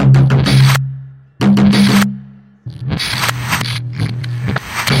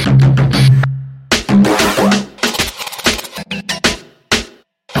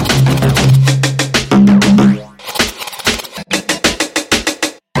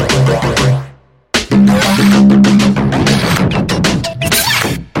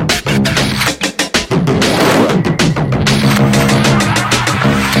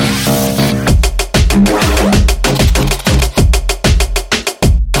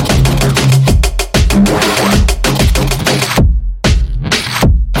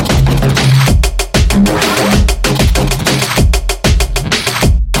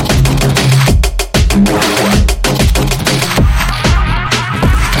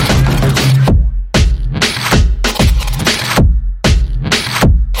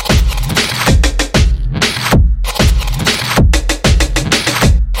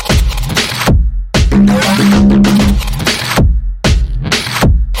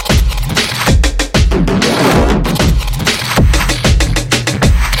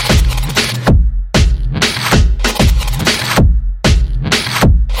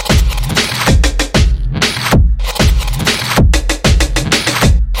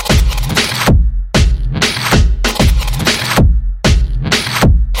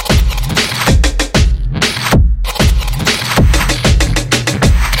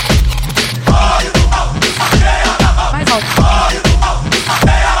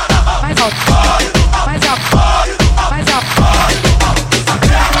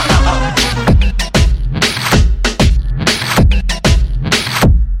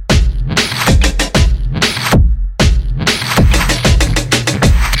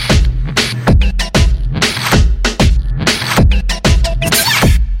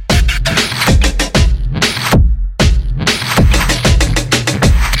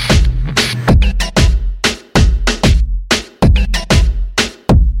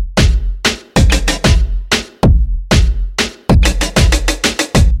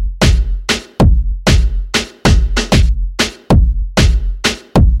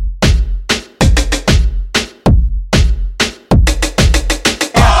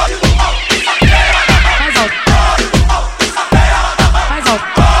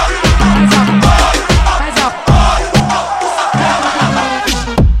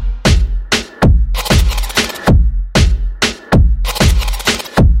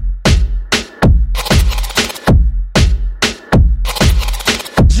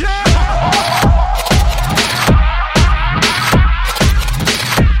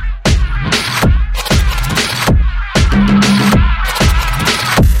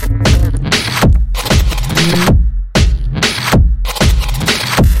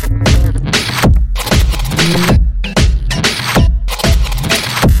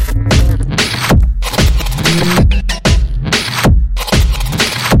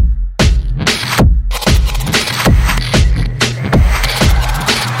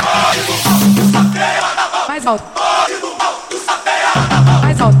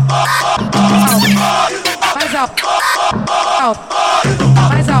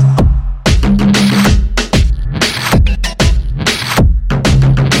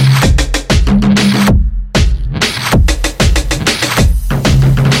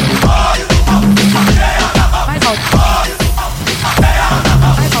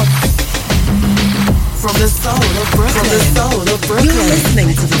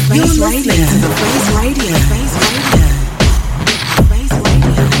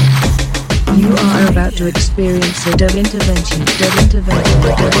 To experience a dub intervention, dub intervention,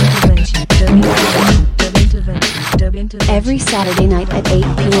 dub intervention, dub intervention, dub intervention, dub intervention. Every Saturday night at 8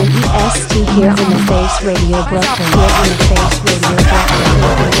 p.m. EST here on the Face Radio Brooklyn. Here on the Face Radio Brooklyn.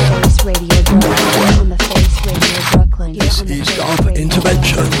 Here on the Face Radio Brooklyn.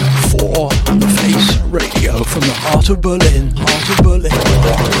 of Berlin, heart of Berlin,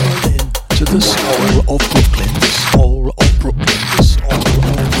 heart of Berlin, to the soul of Brooklyn, the soul of Brooklyn, the soul of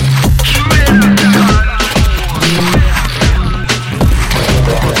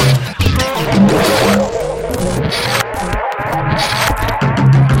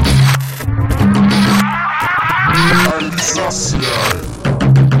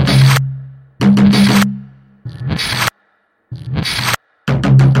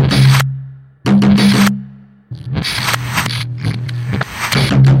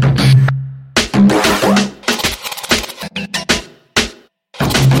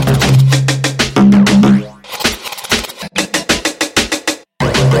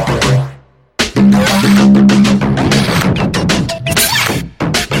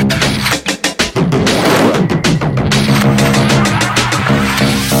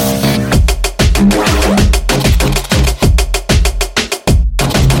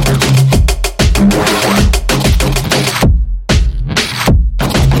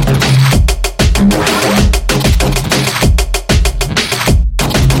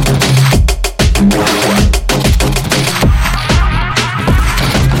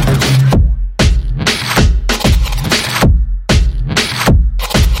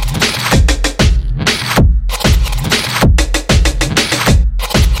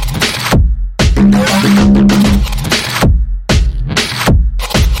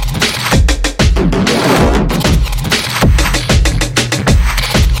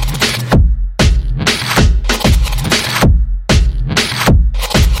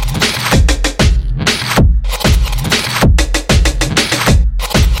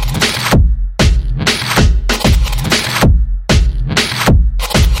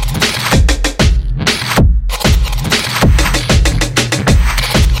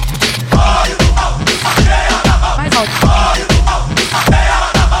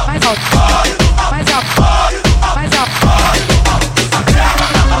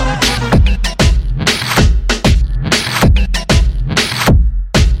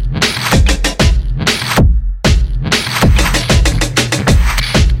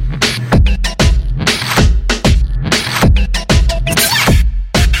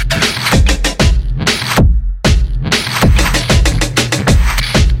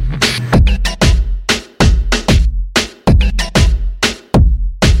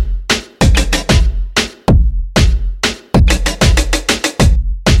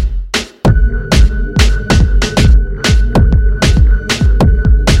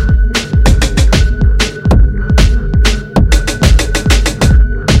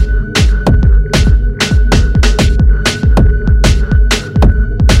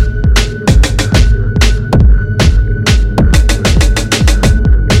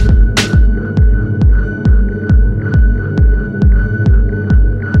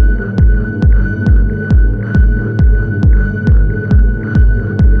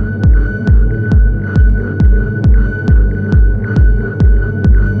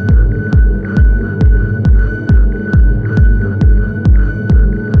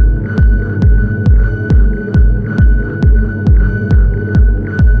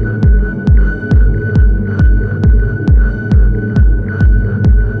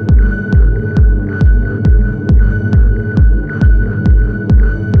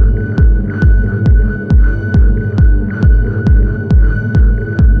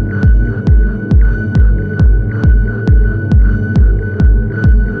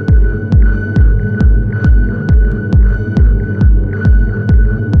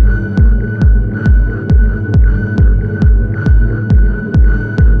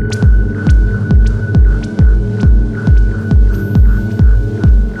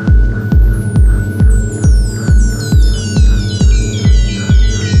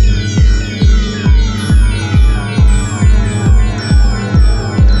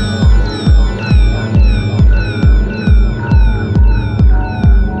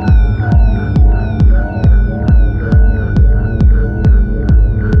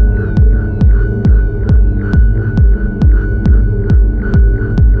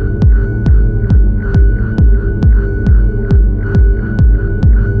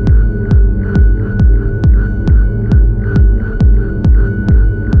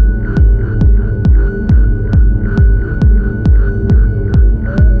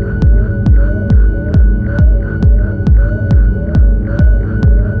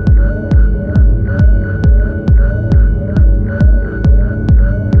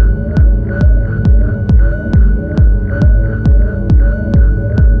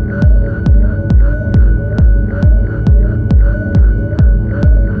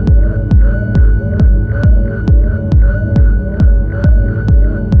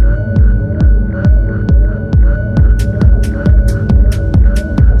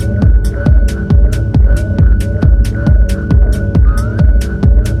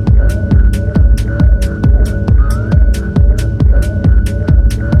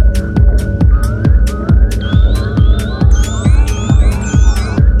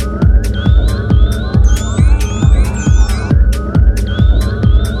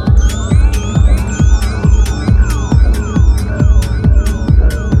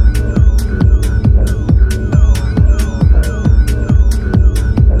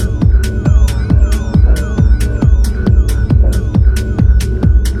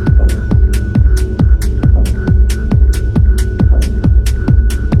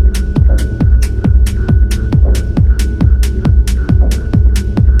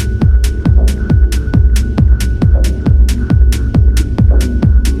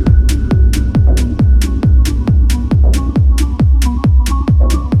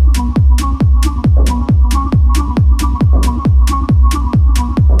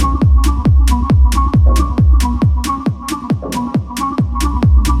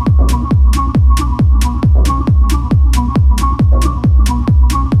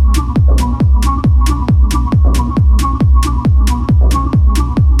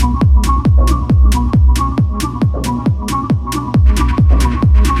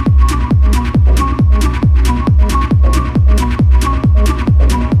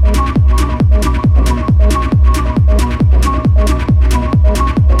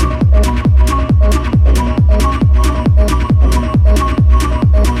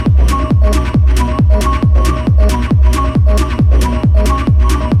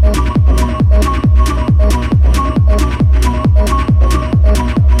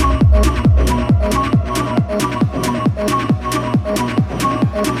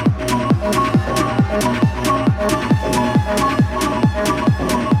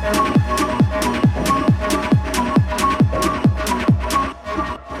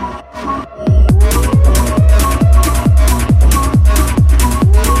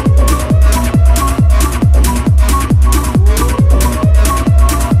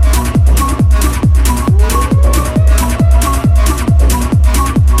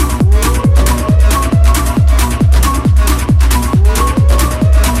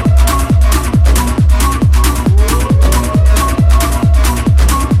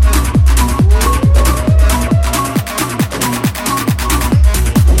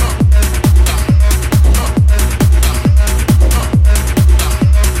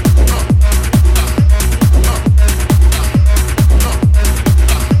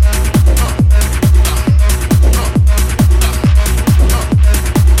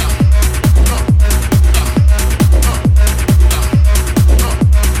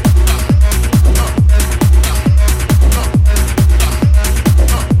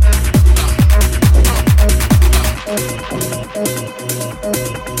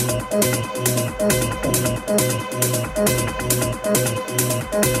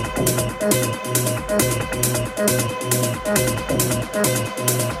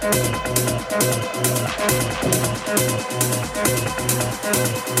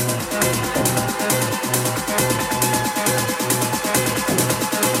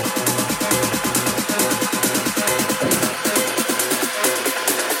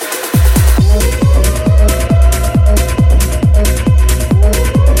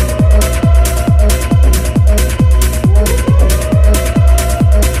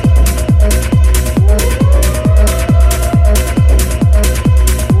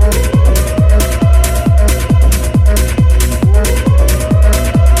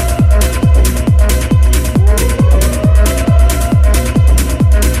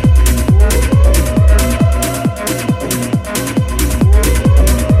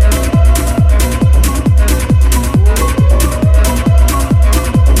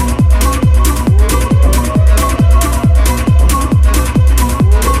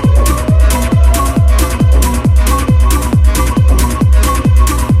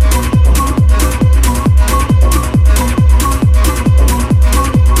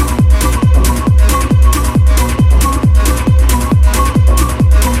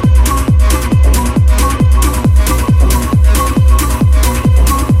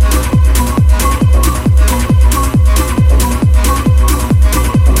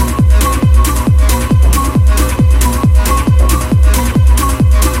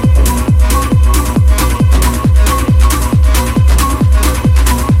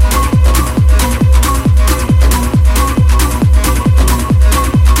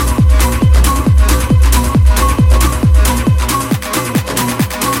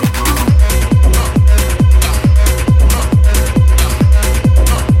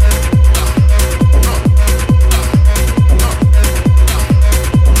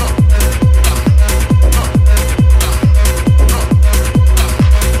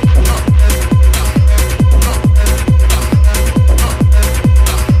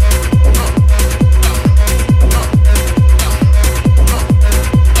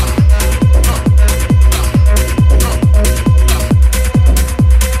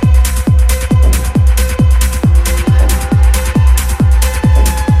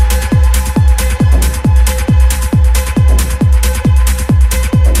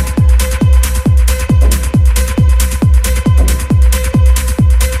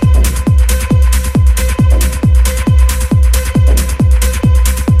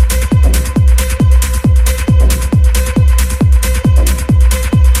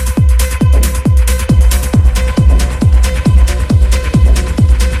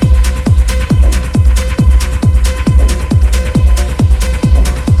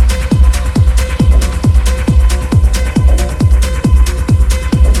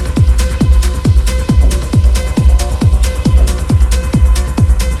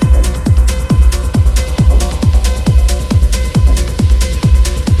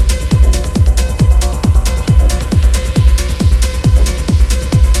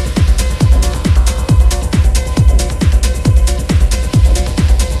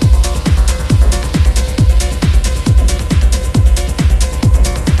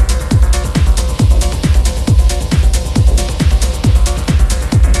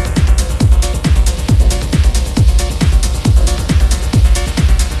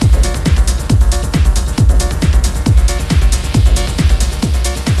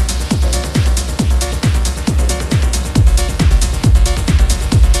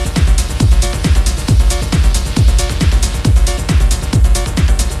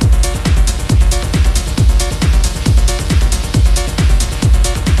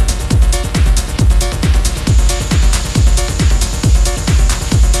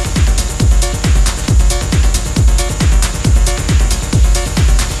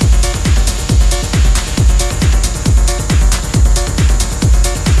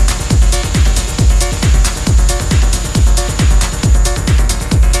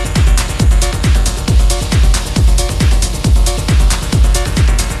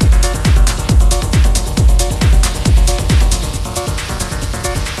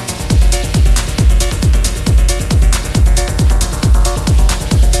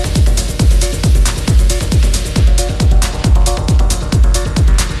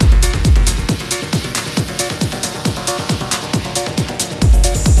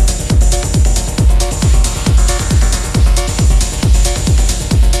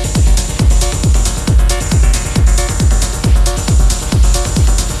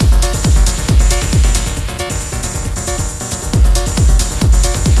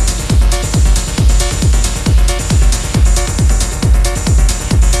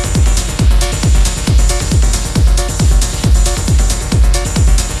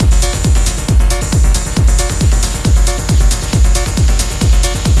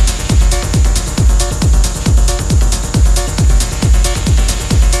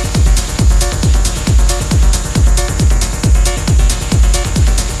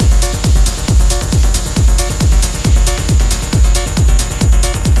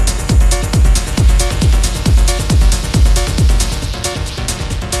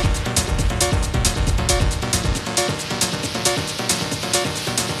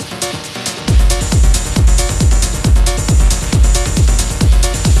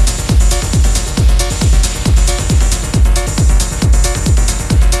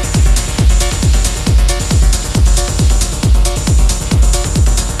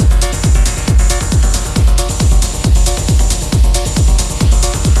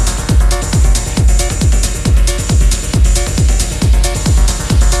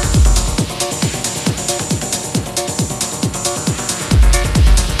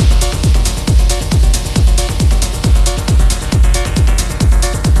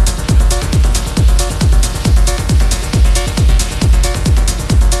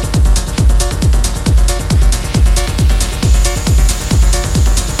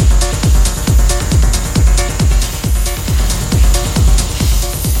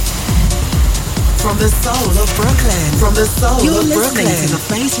soul of Brooklyn. From the soul You're of Brooklyn. You're listening to The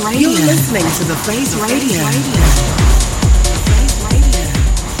Face Radio. You're listening to The Face Radio.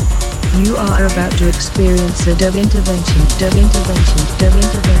 You are about to experience a dub intervention, dub intervention, dub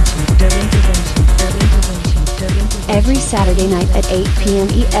intervention, dub intervention, dub intervention, dub intervention. Every Saturday night at 8 p.m.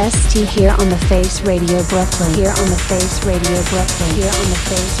 EST here on The Face Radio Brooklyn. Here on The Face Radio Brooklyn. Here on The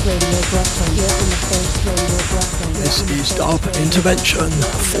Face Radio Brooklyn. Here on The Face Radio Brooklyn. This is Dub Intervention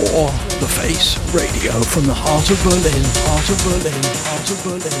for The Face Radio from the heart of Berlin, heart of Berlin, heart of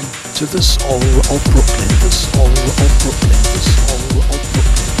Berlin, to the soul of Brooklyn, the soul of Brooklyn, the soul of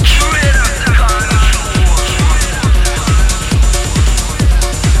Brooklyn.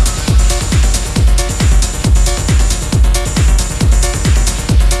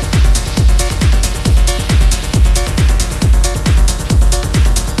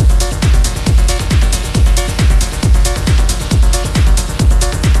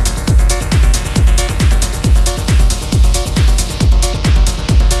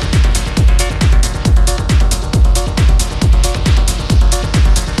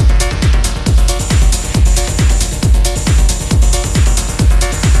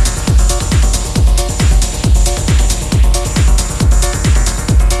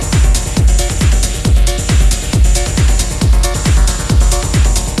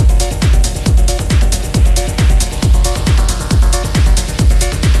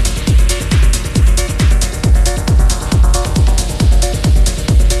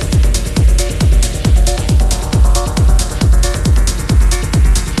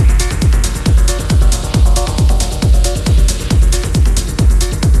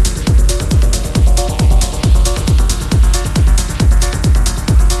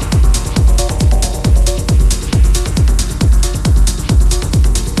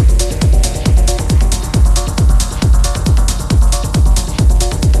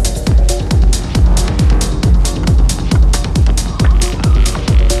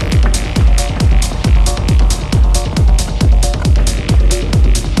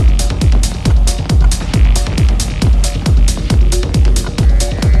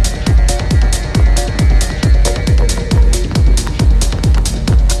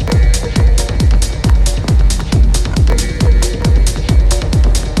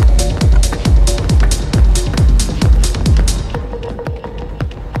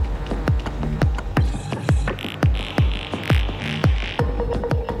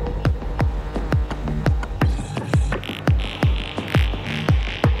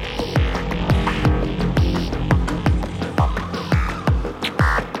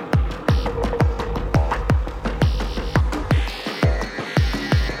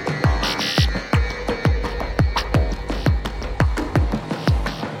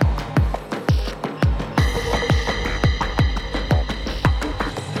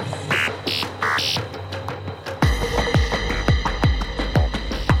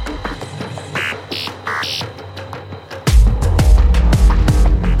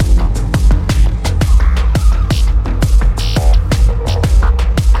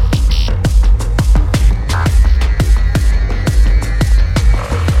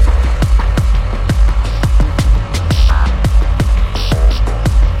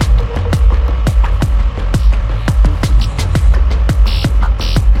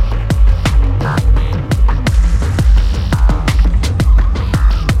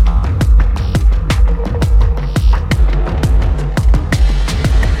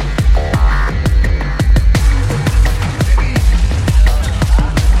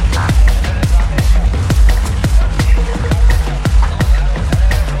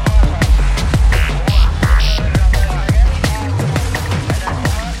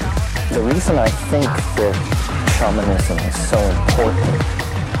 reason I think that shamanism is so important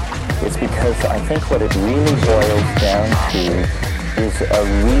is because I think what it really boils down to is a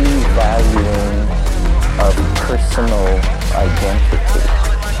revaluing of personal identity.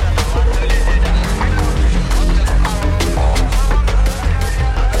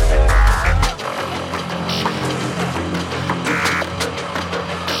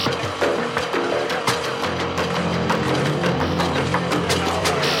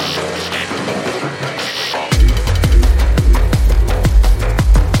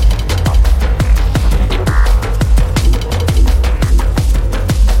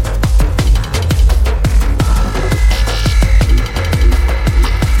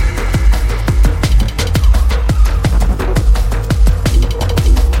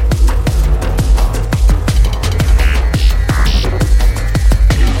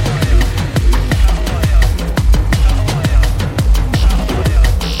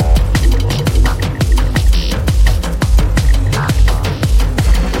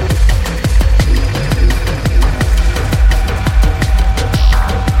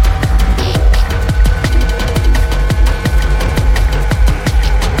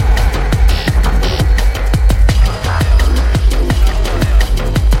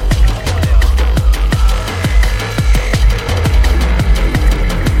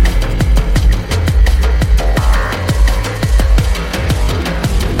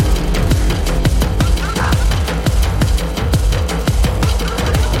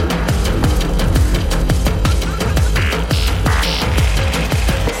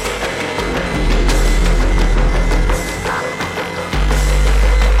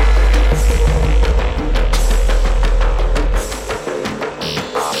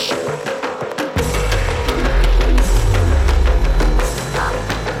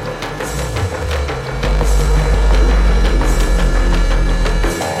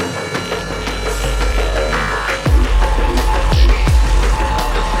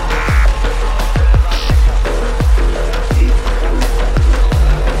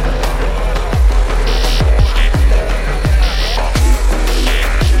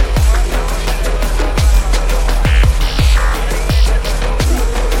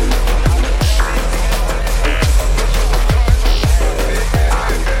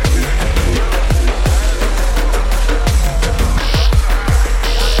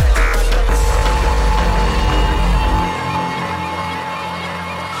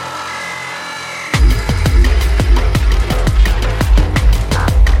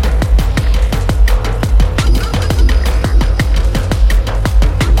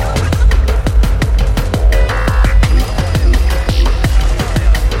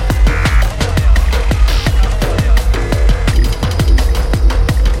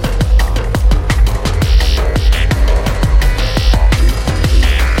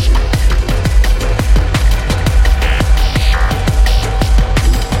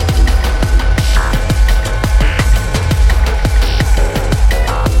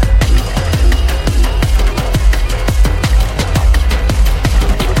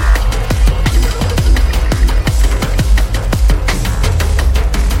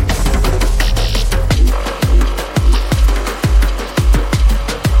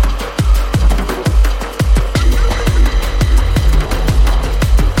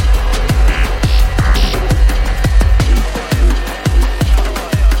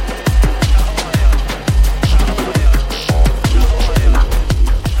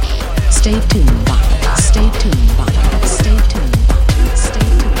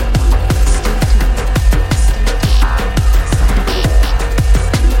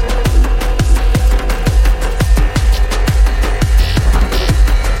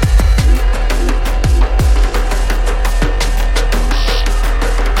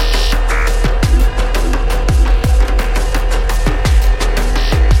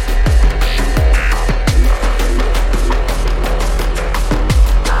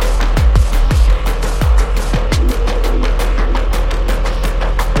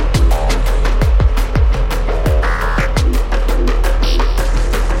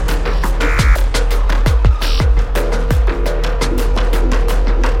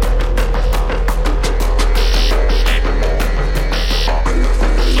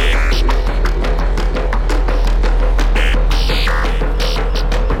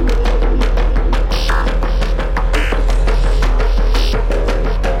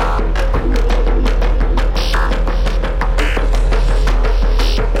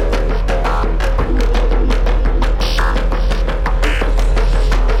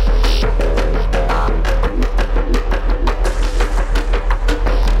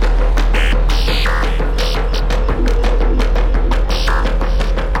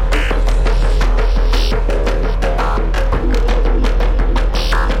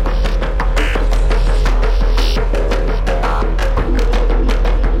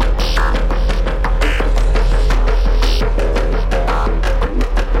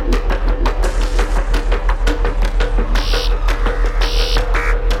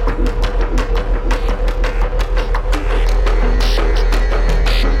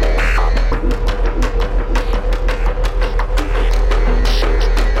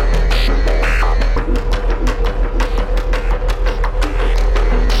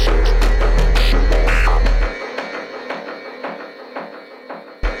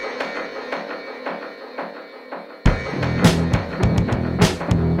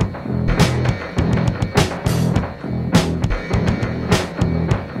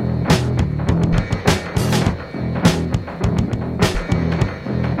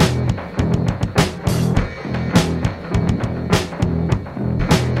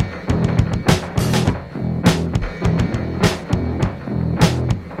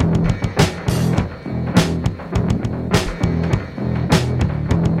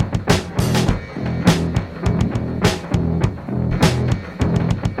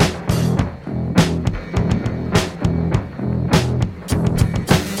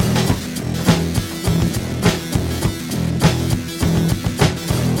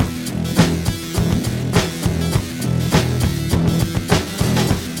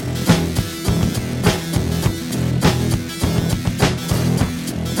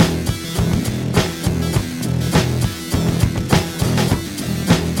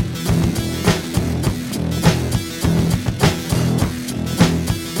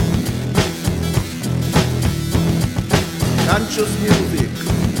 Conscious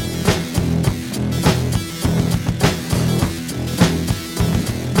music.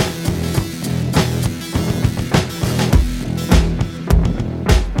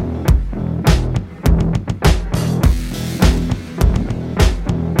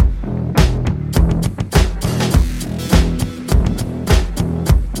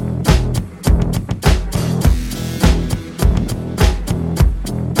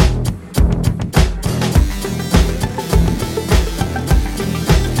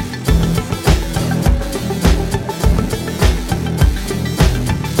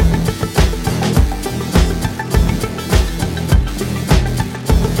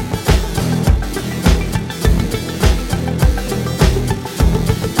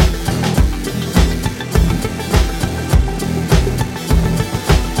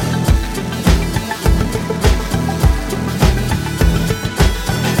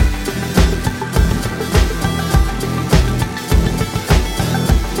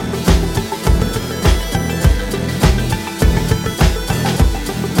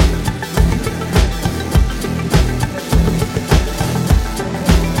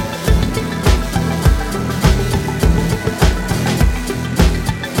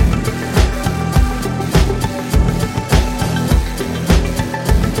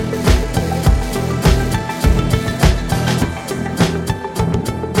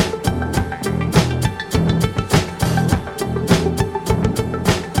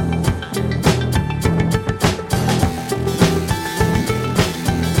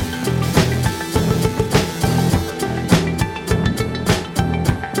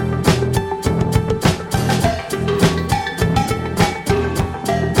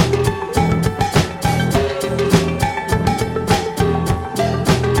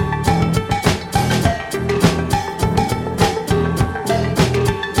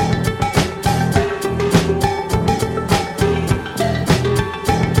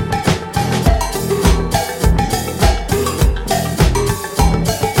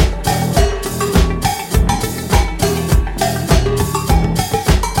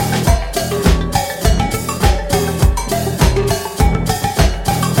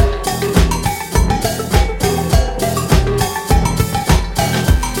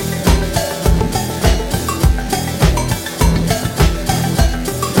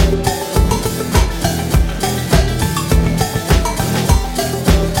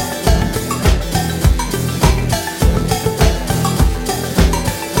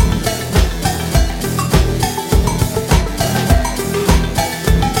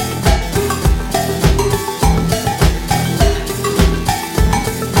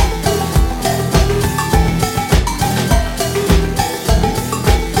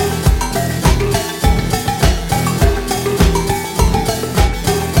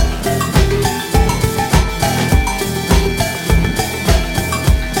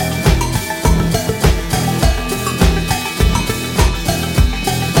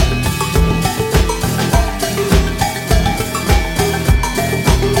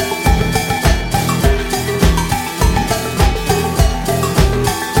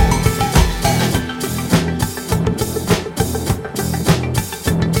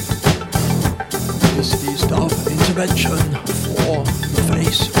 intervention for the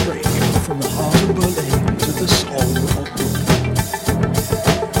Face Radio from the heart of Berlin to the soul of Brooklyn.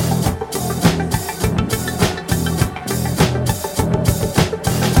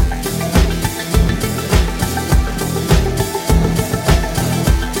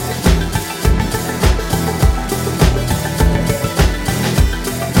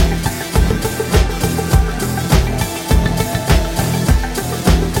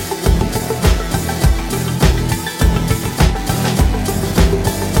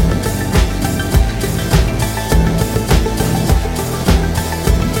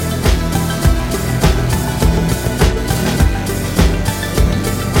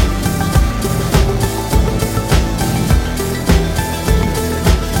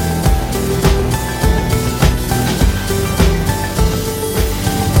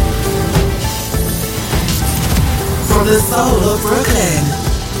 The soul of Brooklyn.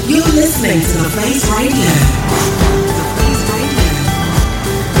 You're listening to The Face Radio. The Face Radio.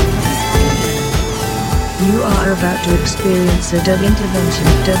 You are about to experience a dub intervention,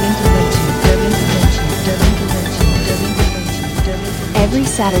 dub intervention, dub intervention, dub intervention, dub intervention, dub intervention. Every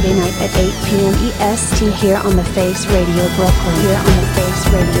Saturday night at 8 p.m. EST here on The Face Radio Brooklyn. Here on The Face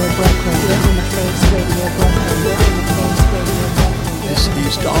Radio Brooklyn. Here on The Face Radio Brooklyn. Here on The Face Radio Brooklyn. This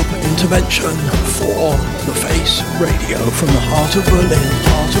is Dub Intervention for The Face Radio from the heart of Berlin,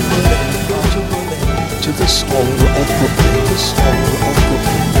 heart of Berlin, heart of Berlin, to the soul of Brooklyn, the soul of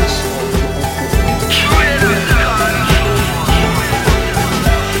Brooklyn, the soul of Brooklyn.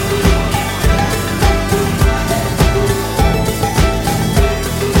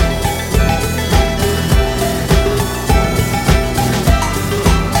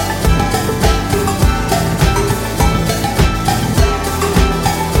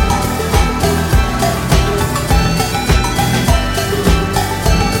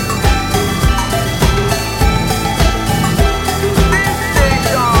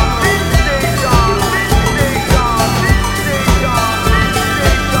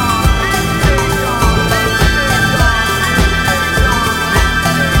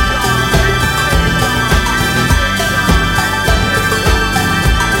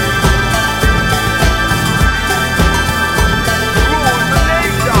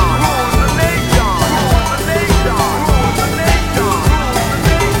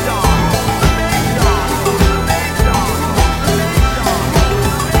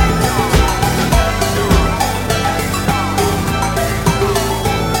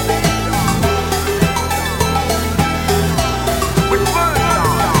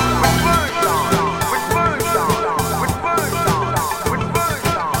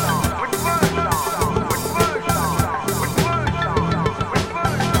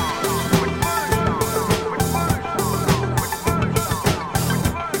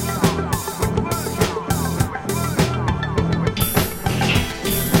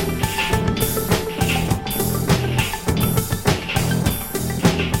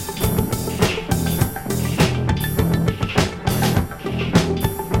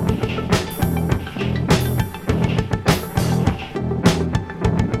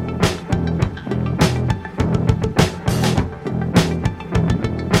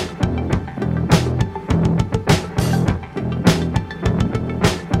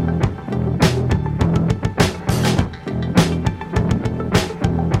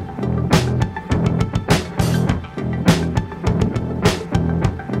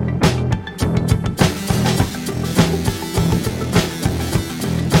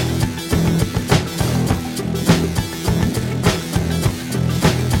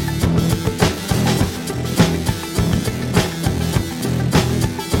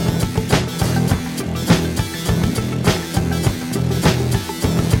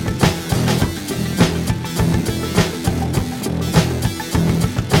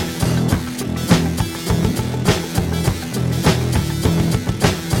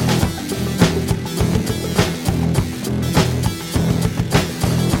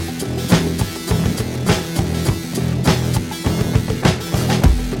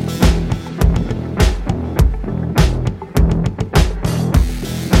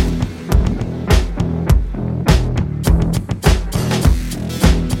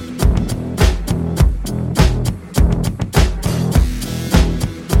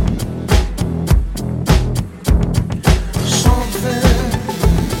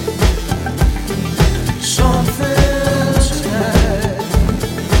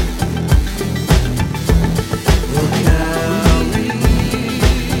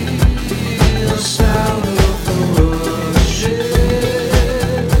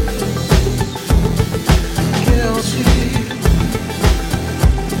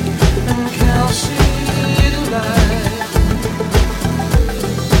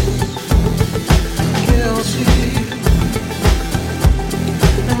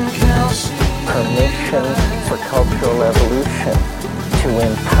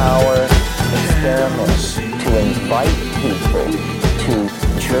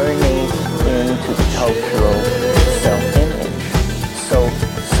 cultural self-image. So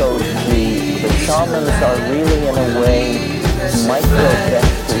the shamans are really, in a way,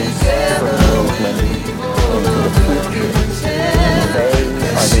 micro-vectors for movement into the future. They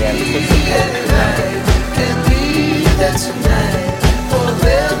are the anticipators.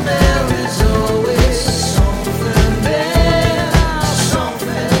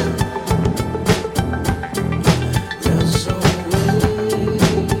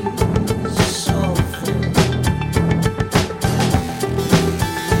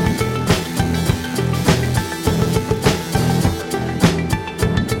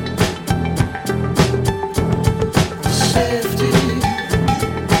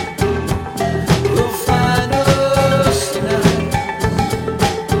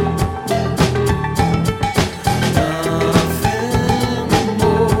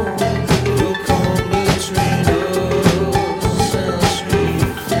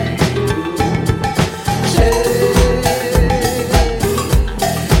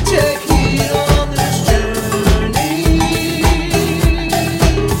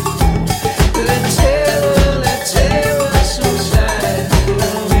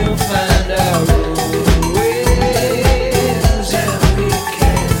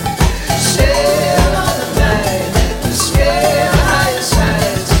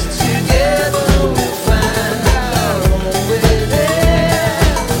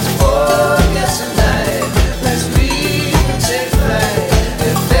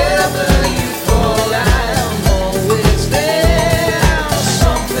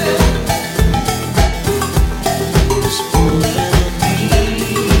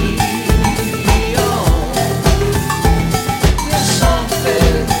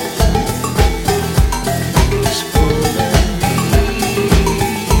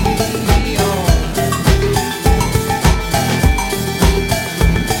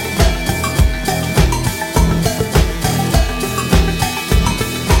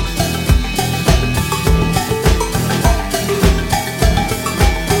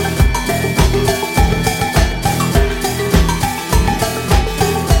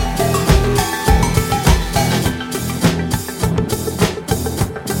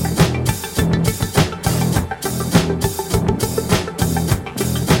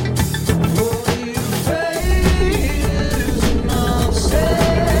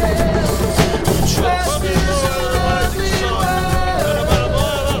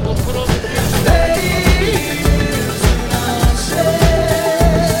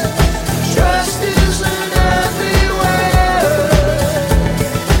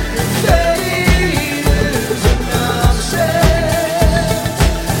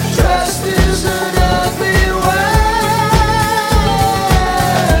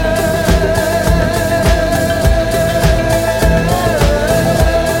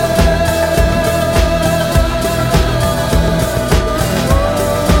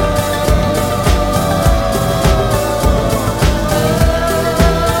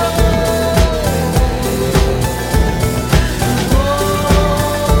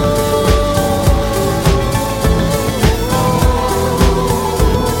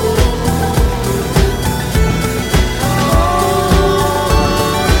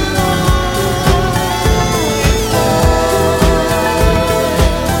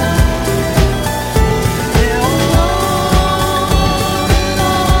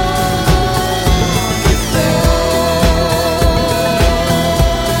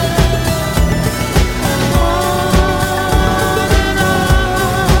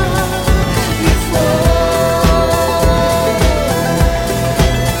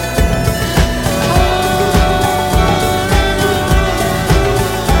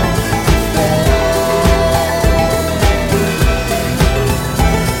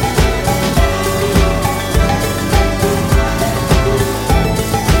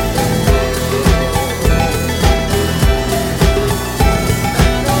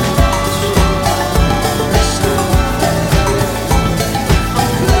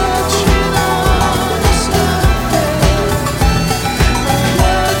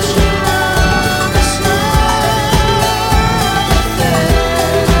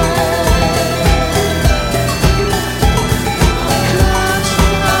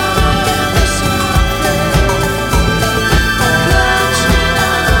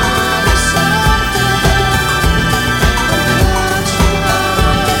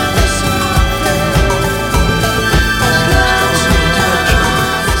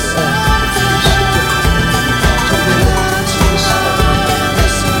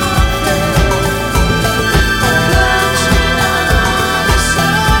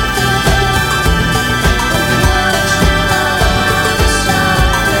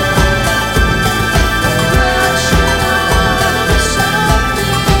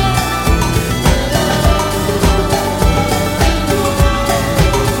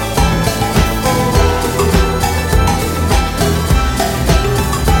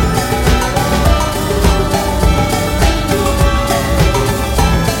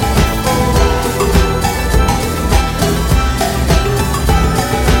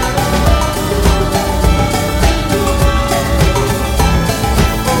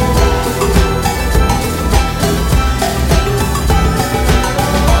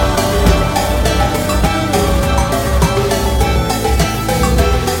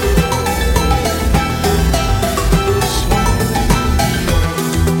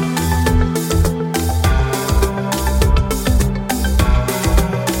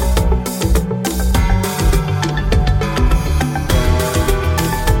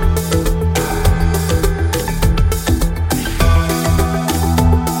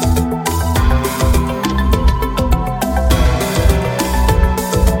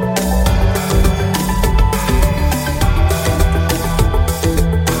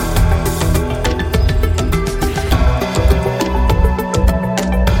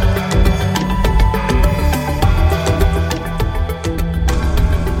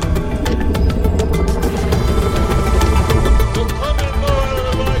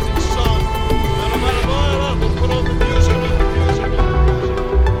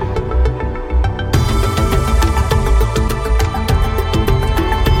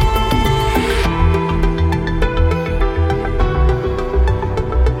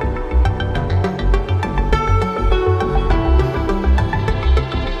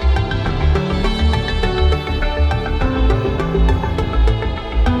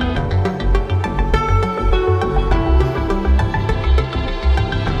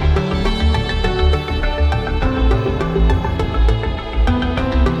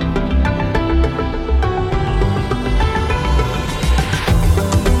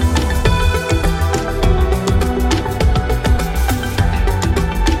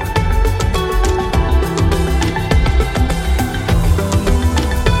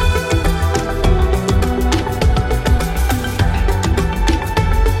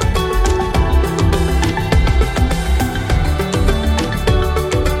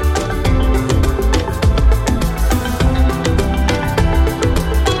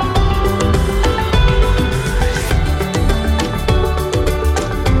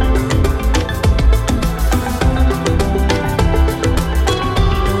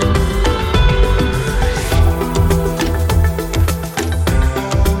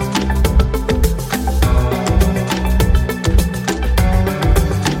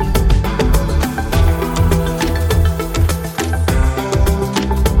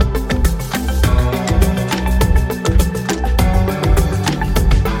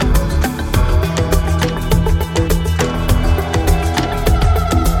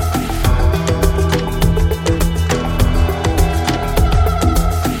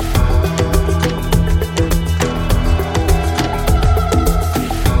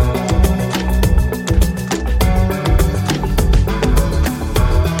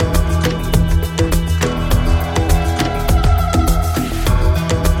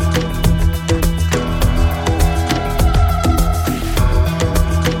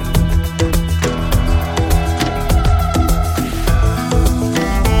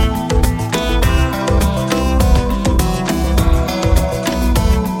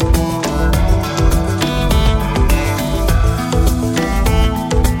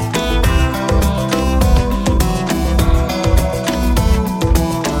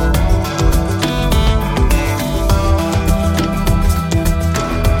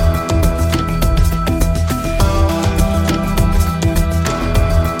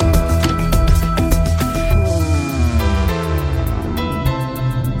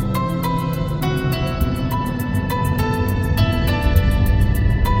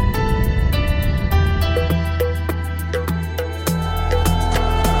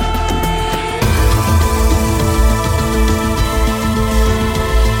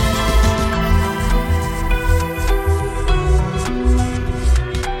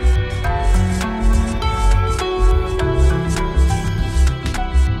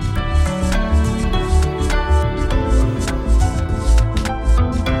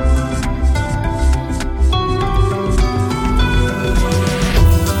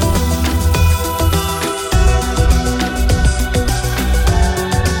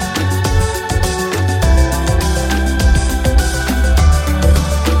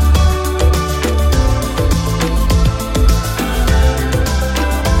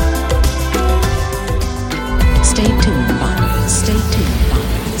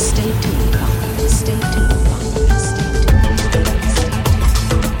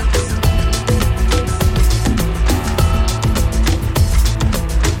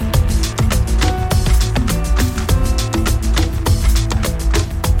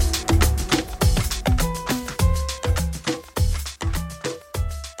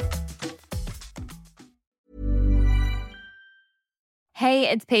 Hey,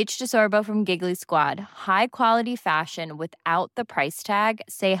 it's Paige DeSorbo from Giggly Squad. High quality fashion without the price tag.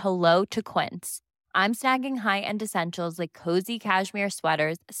 Say hello to Quince. I'm snagging high-end essentials like cozy cashmere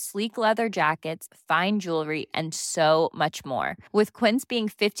sweaters, sleek leather jackets, fine jewelry, and so much more. With Quince being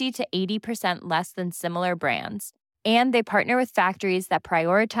 50 to 80% less than similar brands. And they partner with factories that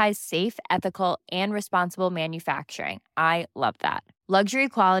prioritize safe, ethical, and responsible manufacturing. I love that. Luxury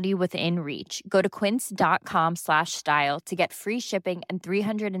quality within reach. Go to quince.com/style to get free shipping and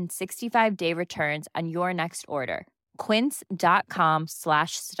 365-day returns on your next order.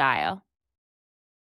 Quince.com/style.